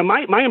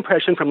 my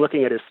impression from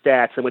looking at his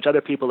stats, and which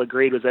other people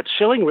agreed, was that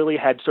Schilling really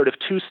had sort of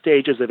two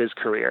stages of his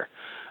career.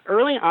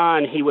 Early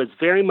on, he was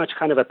very much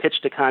kind of a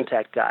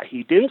pitch-to-contact guy.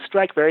 He didn't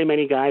strike very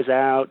many guys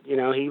out.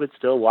 He would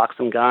still walk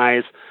some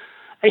guys.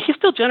 And he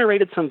still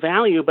generated some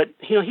value, but,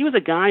 he was a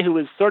guy who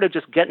was sort of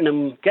just getting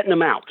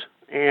them out.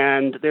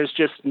 And there's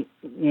just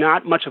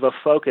not much of a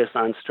focus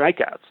on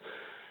strikeouts.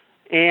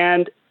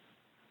 And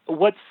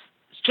what's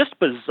just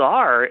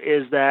bizarre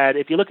is that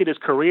if you look at his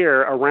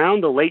career,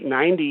 around the late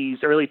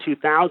 90s, early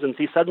 2000s,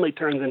 he suddenly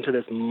turns into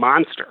this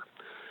monster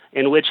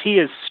in which he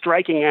is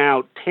striking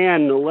out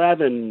 10,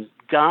 11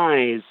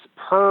 guys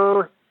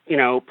per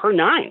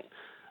nine,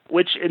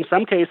 which in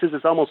some cases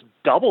is almost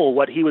double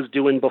what he was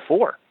doing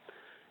before.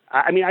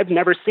 I mean, I've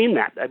never seen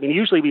that. I mean,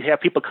 usually we have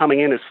people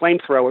coming in as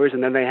flamethrowers,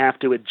 and then they have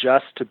to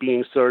adjust to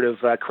being sort of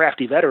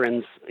crafty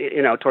veterans,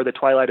 toward the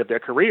twilight of their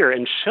career.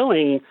 And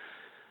Schilling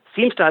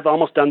seems to have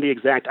almost done the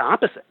exact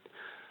opposite.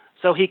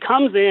 So he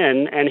comes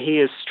in and he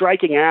is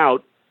striking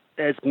out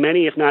as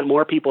many, if not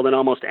more people than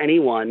almost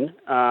anyone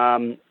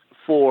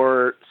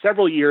for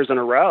several years in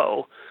a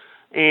row.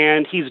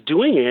 And he's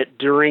doing it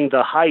during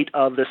the height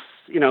of this,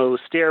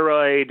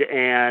 steroid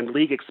and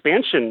league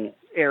expansion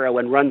era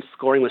when run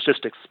scoring was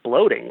just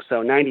exploding.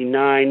 So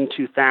 99,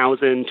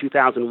 2000,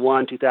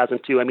 2001,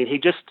 2002. I mean, he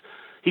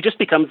just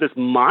becomes this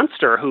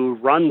monster who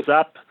runs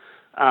up,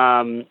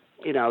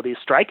 these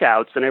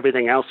strikeouts and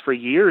everything else for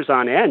years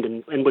on end,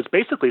 and was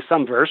basically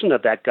some version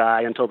of that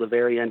guy until the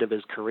very end of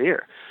his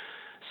career.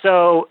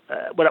 So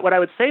what I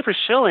would say for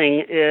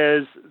Schilling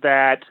is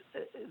that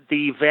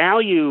the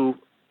value,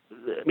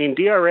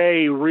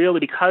 DRA really,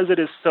 because it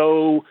is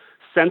so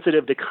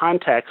sensitive to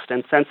context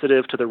and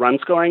sensitive to the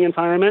run-scoring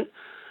environment,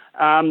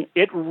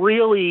 it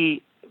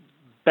really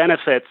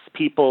benefits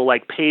people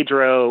like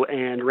Pedro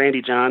and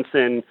Randy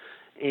Johnson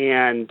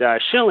and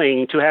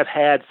Schilling to have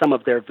had some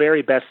of their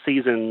very best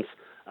seasons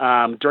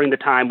during the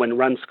time when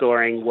run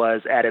scoring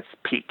was at its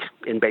peak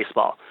in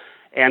baseball.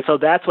 And so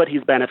that's what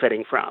he's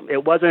benefiting from.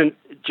 It wasn't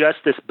just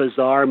this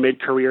bizarre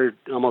mid-career,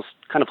 almost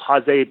kind of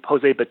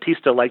Jose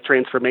Batista-like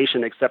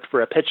transformation except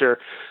for a pitcher,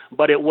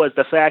 but it was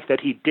the fact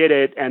that he did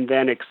it and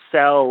then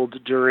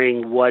excelled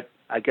during what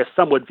I guess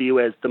some would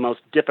view as the most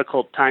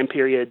difficult time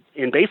period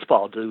in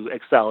baseball to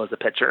excel as a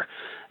pitcher,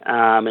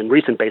 in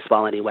recent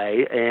baseball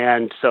anyway.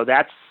 And so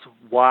that's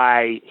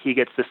why he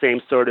gets the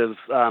same sort of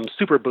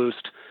super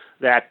boost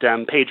that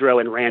Pedro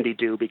and Randy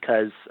do,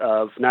 because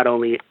of not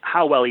only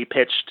how well he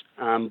pitched,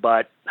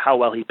 but how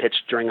well he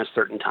pitched during a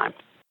certain time.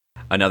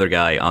 Another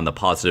guy on the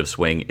positive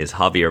swing is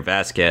Javier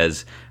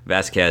Vazquez.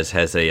 Vazquez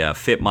has a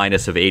FIP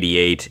minus of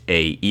 88,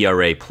 a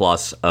ERA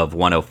plus of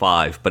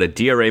 105, but a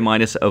DRA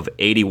minus of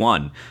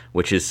 81,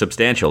 which is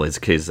substantial. His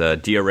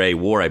DRA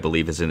WAR, I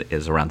believe,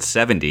 is around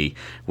 70,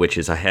 which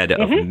is ahead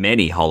of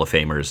many Hall of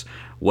Famers.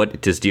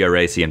 What does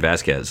DRA see in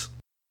Vazquez?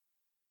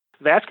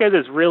 Vazquez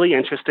is really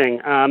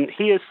interesting.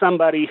 He is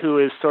somebody who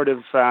is sort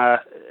of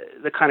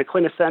the kind of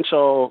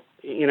quintessential,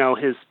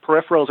 his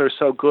peripherals are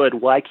so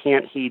good, why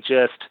can't he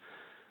just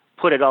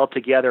put it all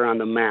together on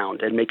the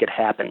mound and make it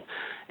happen?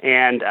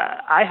 And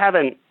I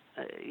haven't,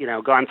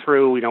 gone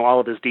through, all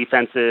of his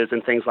defenses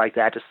and things like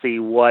that to see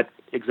what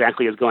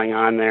exactly is going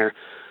on there.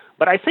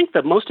 But I think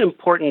the most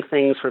important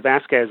things for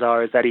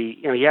Vazquez is that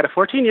he had a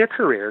 14-year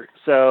career.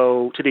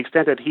 So to the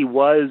extent that he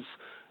was,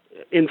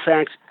 in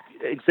fact,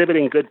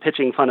 exhibiting good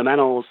pitching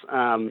fundamentals,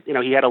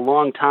 he had a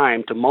long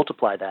time to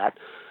multiply that.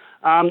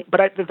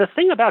 But the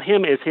thing about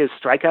him is his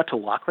strikeout to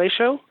walk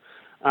ratio.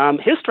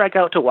 His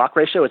strikeout to walk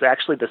ratio is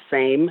actually the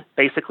same,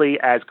 basically,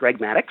 as Greg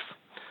Maddux.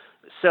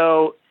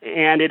 So,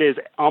 and it is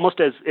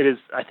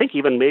I think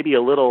even maybe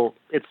a little,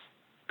 it's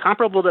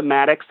comparable to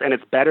Maddux, and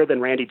it's better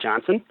than Randy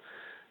Johnson.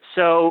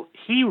 So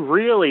he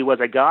really was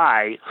a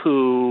guy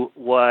who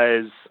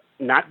was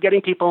not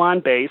getting people on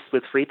base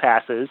with free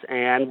passes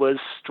and was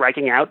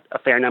striking out a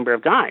fair number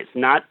of guys.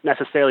 Not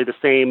necessarily the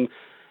same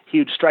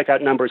huge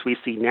strikeout numbers we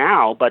see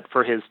now, but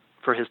for his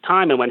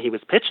time and when he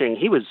was pitching,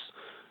 he was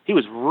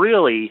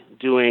really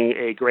doing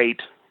a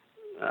great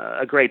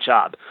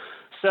job.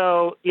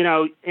 So,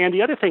 and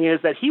the other thing is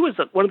that he was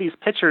one of these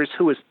pitchers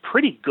who was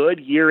pretty good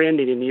year in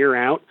and year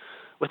out.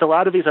 With a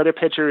lot of these other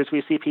pitchers,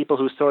 we see people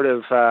who sort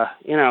of, for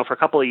a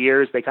couple of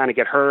years, they kind of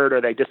get hurt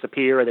or they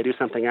disappear or they do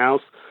something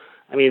else.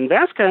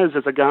 Vazquez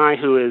is a guy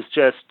who is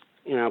just,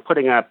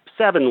 putting up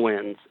 7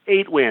 wins,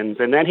 8 wins,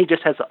 and then he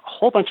just has a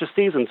whole bunch of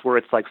seasons where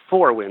it's like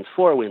 4 wins,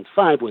 4 wins,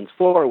 5 wins,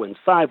 4 wins,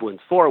 5 wins,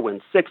 4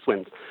 wins, 6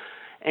 wins.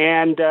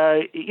 And,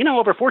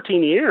 over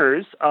 14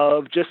 years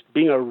of just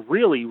being a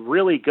really,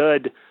 really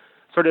good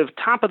sort of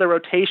top of the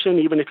rotation,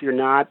 even if you're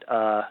not,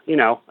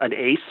 an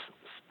ace,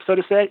 so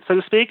to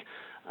speak,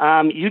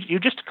 you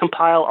just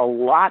compile a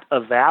lot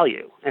of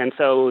value. And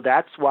so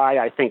that's why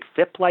I think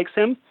FIP likes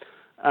him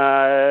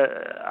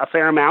a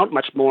fair amount,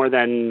 much more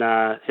than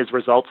his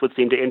results would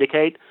seem to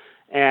indicate.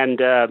 And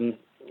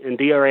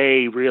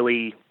DRA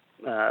really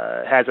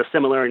has a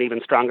similar and even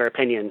stronger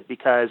opinion,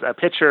 because a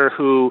pitcher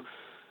who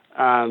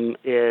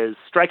is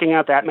striking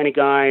out that many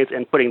guys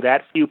and putting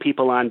that few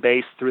people on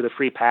base through the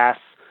free pass,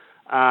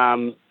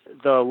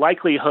 the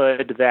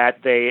likelihood that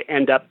they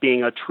end up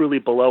being a truly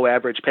below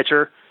average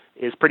pitcher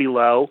is pretty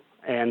low.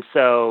 And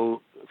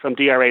so from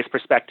DRA's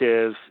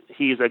perspective,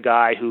 he's a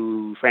guy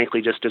who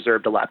frankly just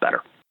deserved a lot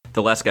better.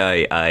 The last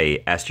guy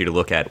I asked you to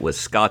look at was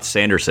Scott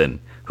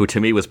Sanderson, who to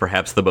me was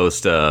perhaps the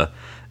most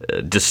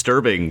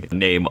disturbing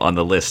name on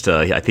the list.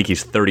 I think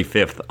he's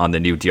 35th on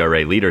the new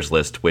DRA leaders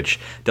list, which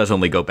does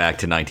only go back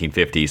to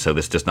 1950, so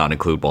this does not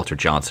include Walter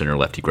Johnson or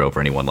Lefty Grove or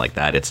anyone like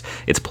that. It's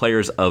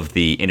players of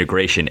the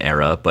integration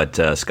era, but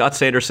Scott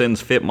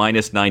Sanderson's FIP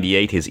minus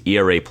 98, his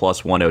ERA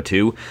plus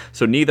 102,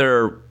 so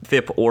neither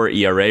FIP or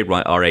ERA,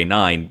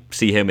 RA9,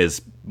 see him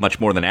as much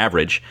more than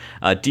average.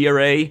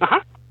 DRA...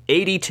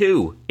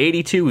 82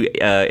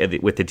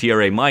 with the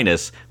DRA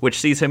minus, which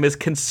sees him as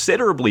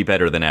considerably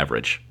better than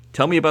average.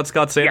 Tell me about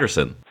Scott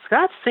Sanderson. Yeah.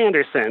 Scott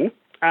Sanderson,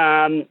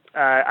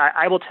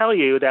 I will tell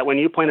you that when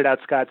you pointed out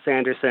Scott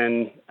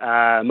Sanderson,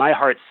 my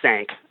heart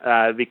sank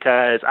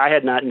because I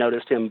had not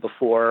noticed him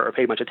before or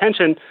paid much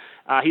attention.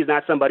 He's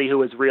not somebody who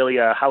was really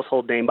a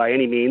household name by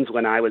any means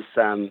when I was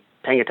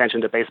paying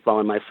attention to baseball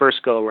in my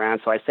first go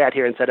around. So I sat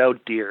here and said, "Oh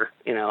dear,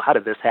 how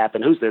did this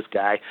happen? Who's this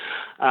guy?"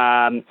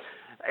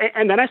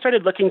 And then I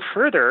started looking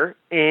further,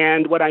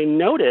 and what I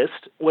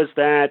noticed was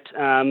that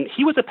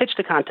he was a pitch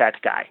to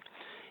contact guy,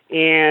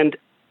 and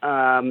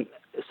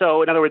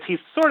so in other words, he's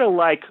sort of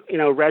like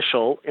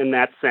Reschel in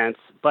that sense,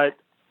 but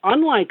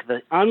unlike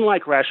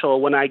Reschel,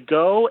 when I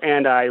go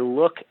and I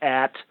look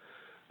at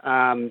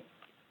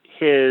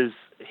his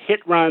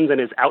hit runs and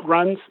his out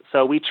runs,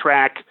 so we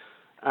track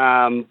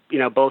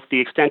both the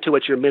extent to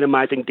which you're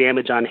minimizing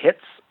damage on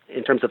hits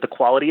in terms of the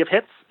quality of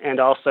hits and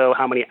also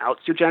how many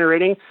outs you're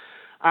generating.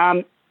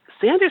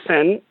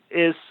 Sanderson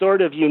is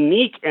sort of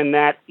unique in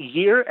that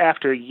year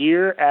after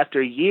year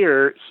after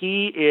year,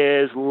 he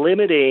is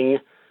limiting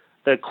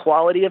the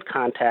quality of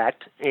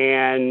contact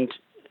and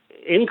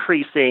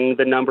increasing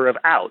the number of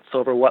outs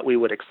over what we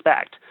would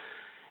expect.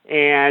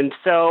 And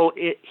so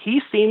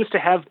he seems to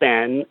have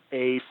been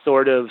a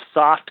sort of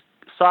soft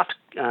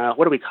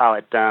what do we call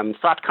it?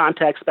 Soft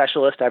contact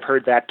specialist. I've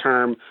heard that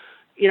term.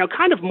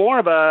 Kind of more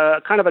of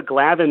a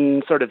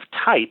Glavine sort of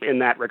type in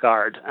that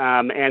regard.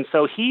 And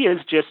so he is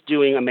just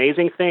doing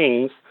amazing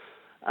things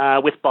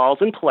with balls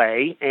in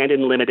play and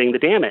in limiting the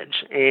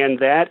damage. And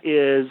that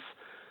is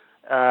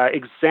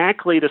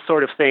exactly the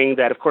sort of thing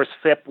that, of course,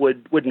 FIP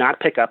would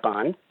not pick up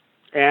on.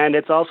 And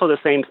it's also the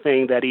same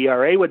thing that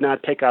ERA would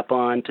not pick up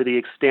on to the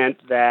extent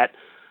that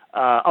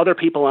other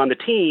people on the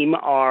team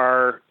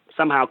are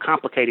somehow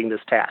complicating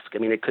this task. I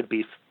mean, it could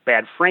be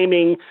bad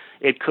framing,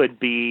 it could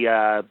be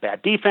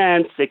bad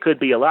defense, it could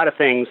be a lot of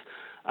things.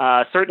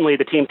 Certainly,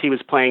 the teams he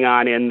was playing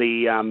on in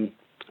the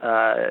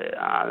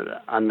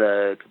I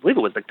believe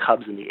it was the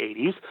Cubs in the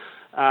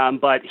 '80s,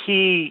 but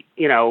he,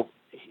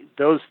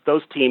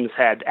 those teams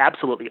had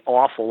absolutely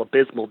awful,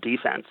 abysmal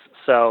defense.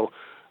 So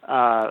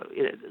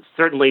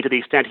certainly, to the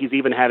extent he's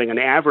even having an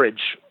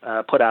average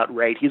put out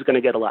rate, he's going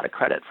to get a lot of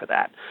credit for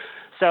that.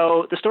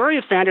 So the story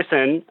of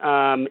Sanderson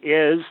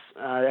is,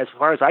 as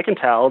far as I can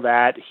tell,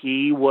 that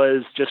he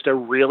was just a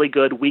really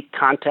good weak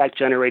contact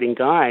generating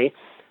guy.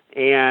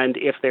 And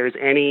if there's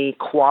any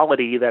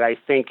quality that I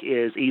think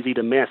is easy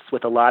to miss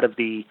with a lot of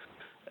the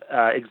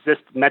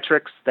exist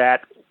metrics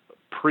that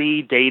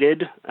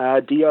predated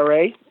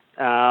DRA,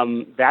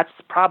 that's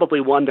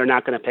probably one they're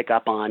not going to pick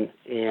up on.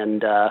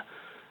 And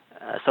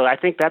so I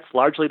think that's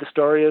largely the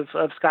story of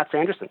Scott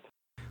Sanderson.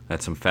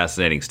 That's some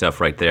fascinating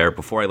stuff right there.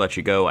 Before I let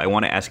you go, I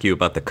want to ask you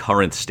about the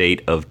current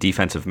state of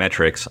defensive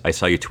metrics. I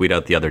saw you tweet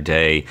out the other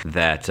day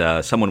that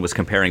someone was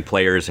comparing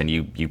players, and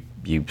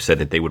you said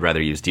that they would rather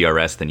use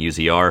DRS than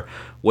UZR.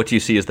 What do you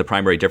see as the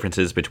primary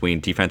differences between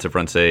defensive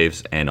run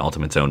saves and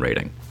ultimate zone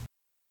rating?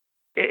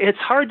 It's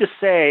hard to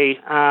say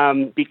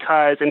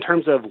because in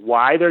terms of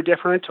why they're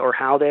different or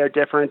how they are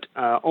different,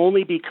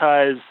 only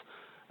because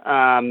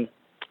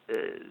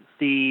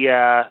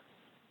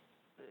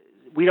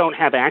we don't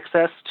have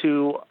access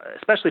to,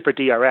 especially for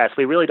DRS,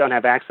 we really don't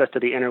have access to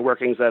the inner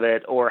workings of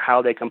it or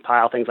how they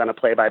compile things on a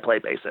play-by-play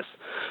basis.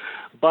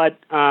 But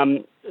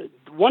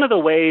one of the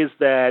ways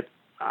that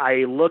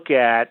I look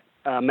at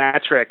a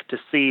metric to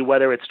see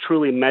whether it's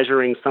truly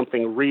measuring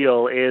something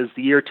real is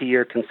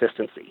year-to-year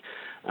consistency.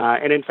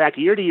 And in fact,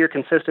 year-to-year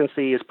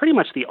consistency is pretty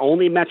much the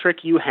only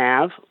metric you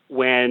have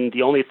when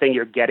the only thing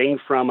you're getting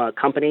from a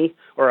company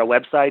or a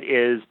website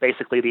is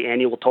basically the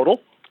annual total,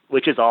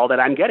 which is all that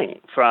I'm getting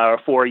for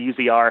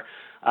UZR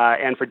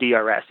and for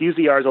DRS.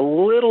 UZR is a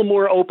little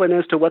more open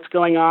as to what's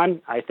going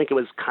on. I think it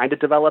was kind of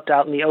developed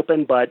out in the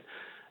open, but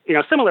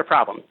similar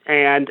problem.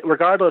 And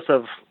regardless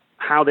of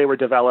how they were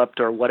developed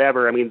or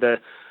whatever, I mean, the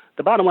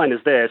bottom line is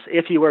this: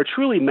 if you are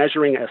truly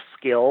measuring a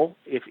skill,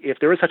 if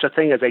there is such a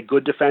thing as a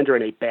good defender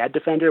and a bad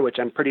defender, which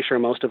I'm pretty sure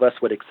most of us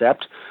would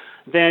accept,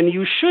 then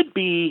you should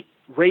be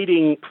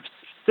rating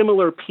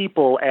similar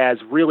people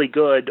as really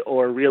good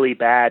or really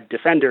bad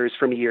defenders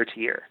from year to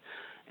year.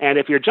 And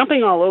if you're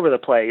jumping all over the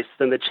place,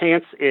 then the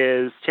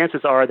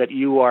chances are that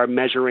you are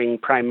measuring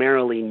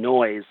primarily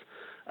noise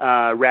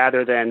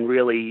rather than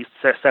really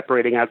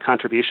separating out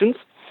contributions.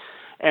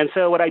 And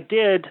so what I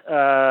did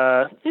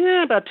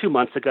about 2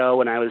 months ago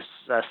when I was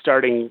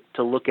starting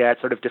to look at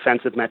sort of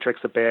defensive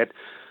metrics a bit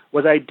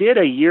was I did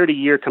a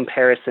year-to-year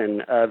comparison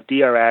of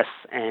DRS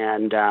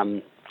and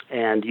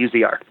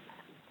UZR.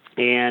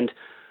 And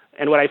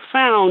what I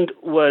found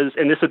was,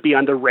 and this would be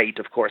on the rate,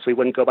 of course. We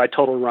wouldn't go by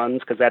total runs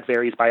because that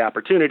varies by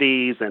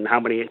opportunities and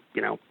how many,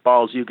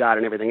 balls you got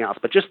and everything else.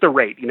 But just the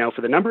rate,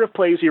 for the number of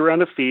plays you were on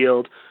the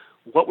field,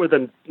 what were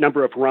the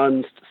number of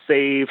runs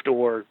saved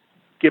or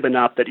given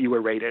up that you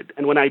were rated?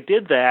 And when I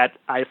did that,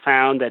 I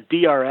found that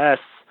DRS,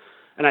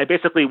 and I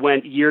basically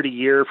went year to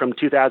year from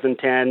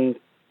 2010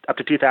 up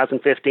to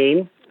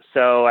 2015.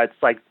 So it's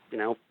like,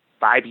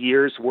 5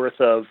 years worth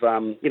of,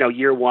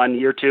 year one,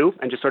 year two,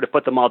 and just sort of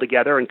put them all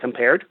together and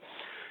compared.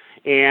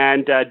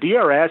 And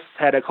DRS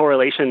had a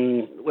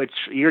correlation,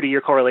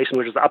 year-to-year correlation,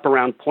 which was up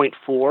around 0.4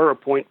 or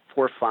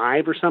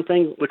 0.45 or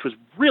something, which was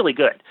really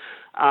good.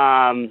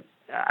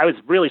 I was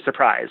really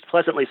surprised,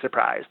 pleasantly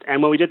surprised.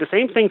 And when we did the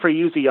same thing for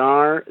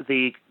UZR,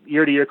 the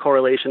year-to-year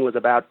correlation was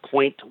about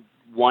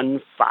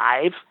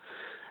 0.15.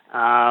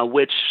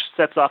 which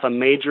sets off a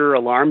major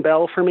alarm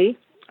bell for me.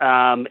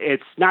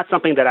 It's not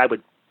something that I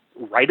would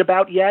write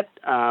about yet.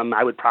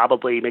 I would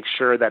probably make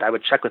sure that I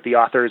would check with the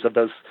authors of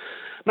those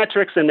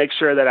metrics and make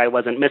sure that I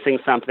wasn't missing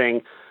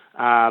something.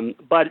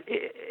 But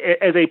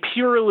as a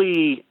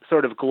purely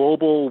sort of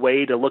global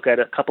way to look at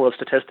a couple of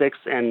statistics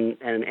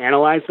and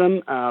analyze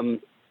them,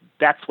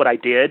 that's what I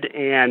did.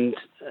 And,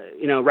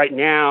 right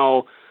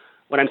now,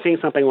 when I'm seeing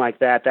something like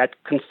that,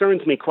 that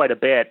concerns me quite a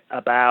bit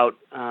about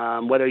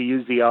whether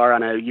UZR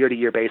on a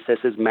year-to-year basis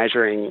is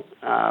measuring,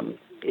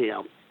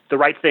 the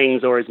right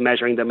things or is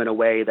measuring them in a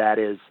way that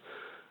is,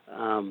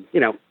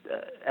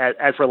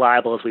 as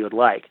reliable as we would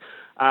like.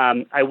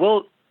 I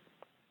will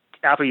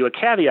offer you a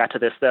caveat to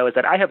this, though, is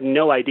that I have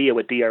no idea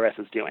what DRS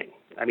is doing.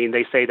 I mean,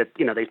 they say that,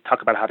 they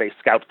talk about how they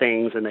scout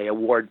things and they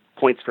award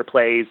points for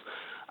plays.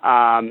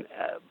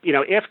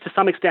 If to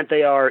some extent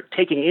they are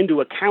taking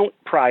into account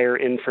prior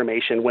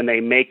information when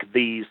they make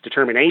these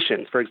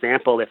determinations, for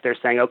example, if they're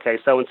saying, okay,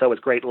 so-and-so was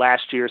great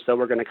last year, so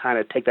we're going to kind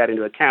of take that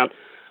into account.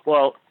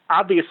 Well,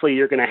 obviously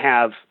you're going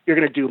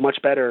to do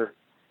much better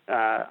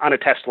on a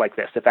test like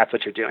this if that's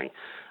what you're doing.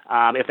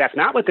 If that's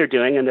not what they're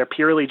doing and they're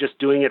purely just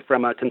doing it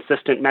from a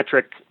consistent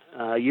metric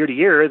year to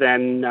year,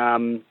 then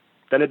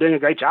they're doing a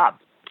great job.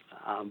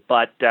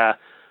 But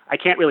I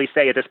can't really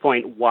say at this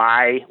point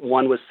why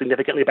one was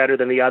significantly better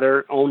than the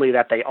other, only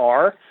that they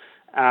are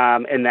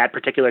in that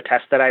particular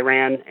test that I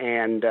ran.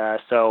 And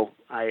so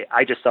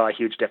I just saw a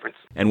huge difference.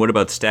 And what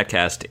about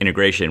StatCast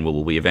integration?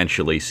 Will we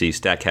eventually see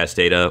StatCast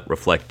data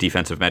reflect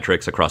defensive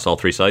metrics across all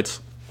three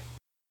sites?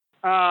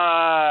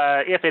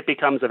 If it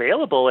becomes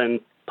available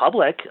in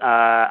public,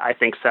 I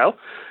think so.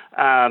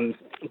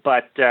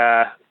 But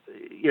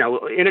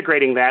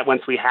integrating that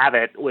once we have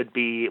it would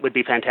be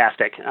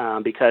fantastic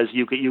because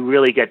you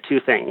really get two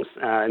things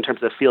in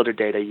terms of fielder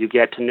data. You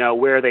get to know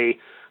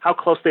how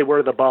close they were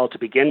to the ball to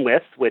begin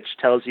with, which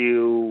tells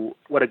you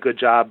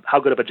how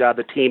good of a job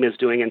the team is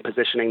doing in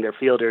positioning their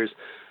fielders,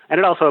 and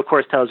it also, of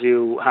course, tells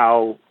you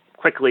how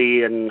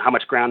quickly and how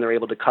much ground they're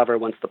able to cover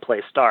once the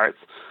play starts.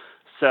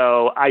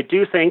 So I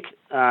do think,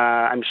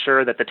 I'm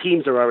sure that the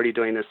teams are already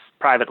doing this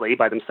privately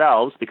by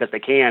themselves because they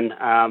can.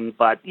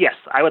 But yes,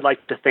 I would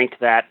like to think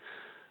that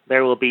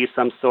there will be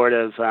some sort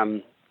of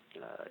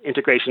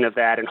integration of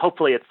that, and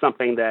hopefully it's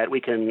something that we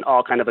can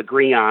all kind of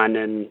agree on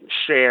and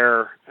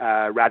share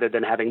rather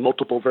than having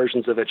multiple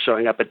versions of it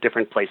showing up at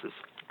different places,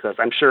 because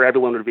I'm sure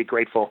everyone would be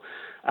grateful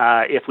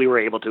if we were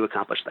able to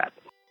accomplish that.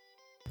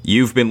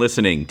 You've been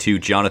listening to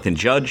Jonathan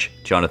Judge.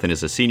 Jonathan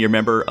is a senior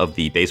member of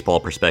the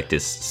Baseball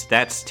Prospectus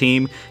Stats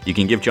team. You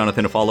can give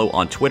Jonathan a follow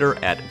on Twitter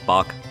at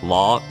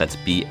BachlaW, that's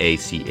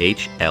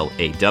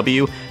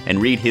BACHLAW,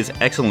 and read his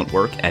excellent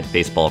work at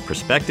Baseball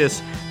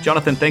Prospectus.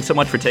 Jonathan, thanks so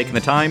much for taking the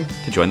time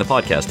to join the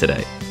podcast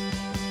today.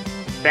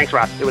 Thanks,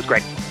 Ross. It was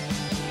great.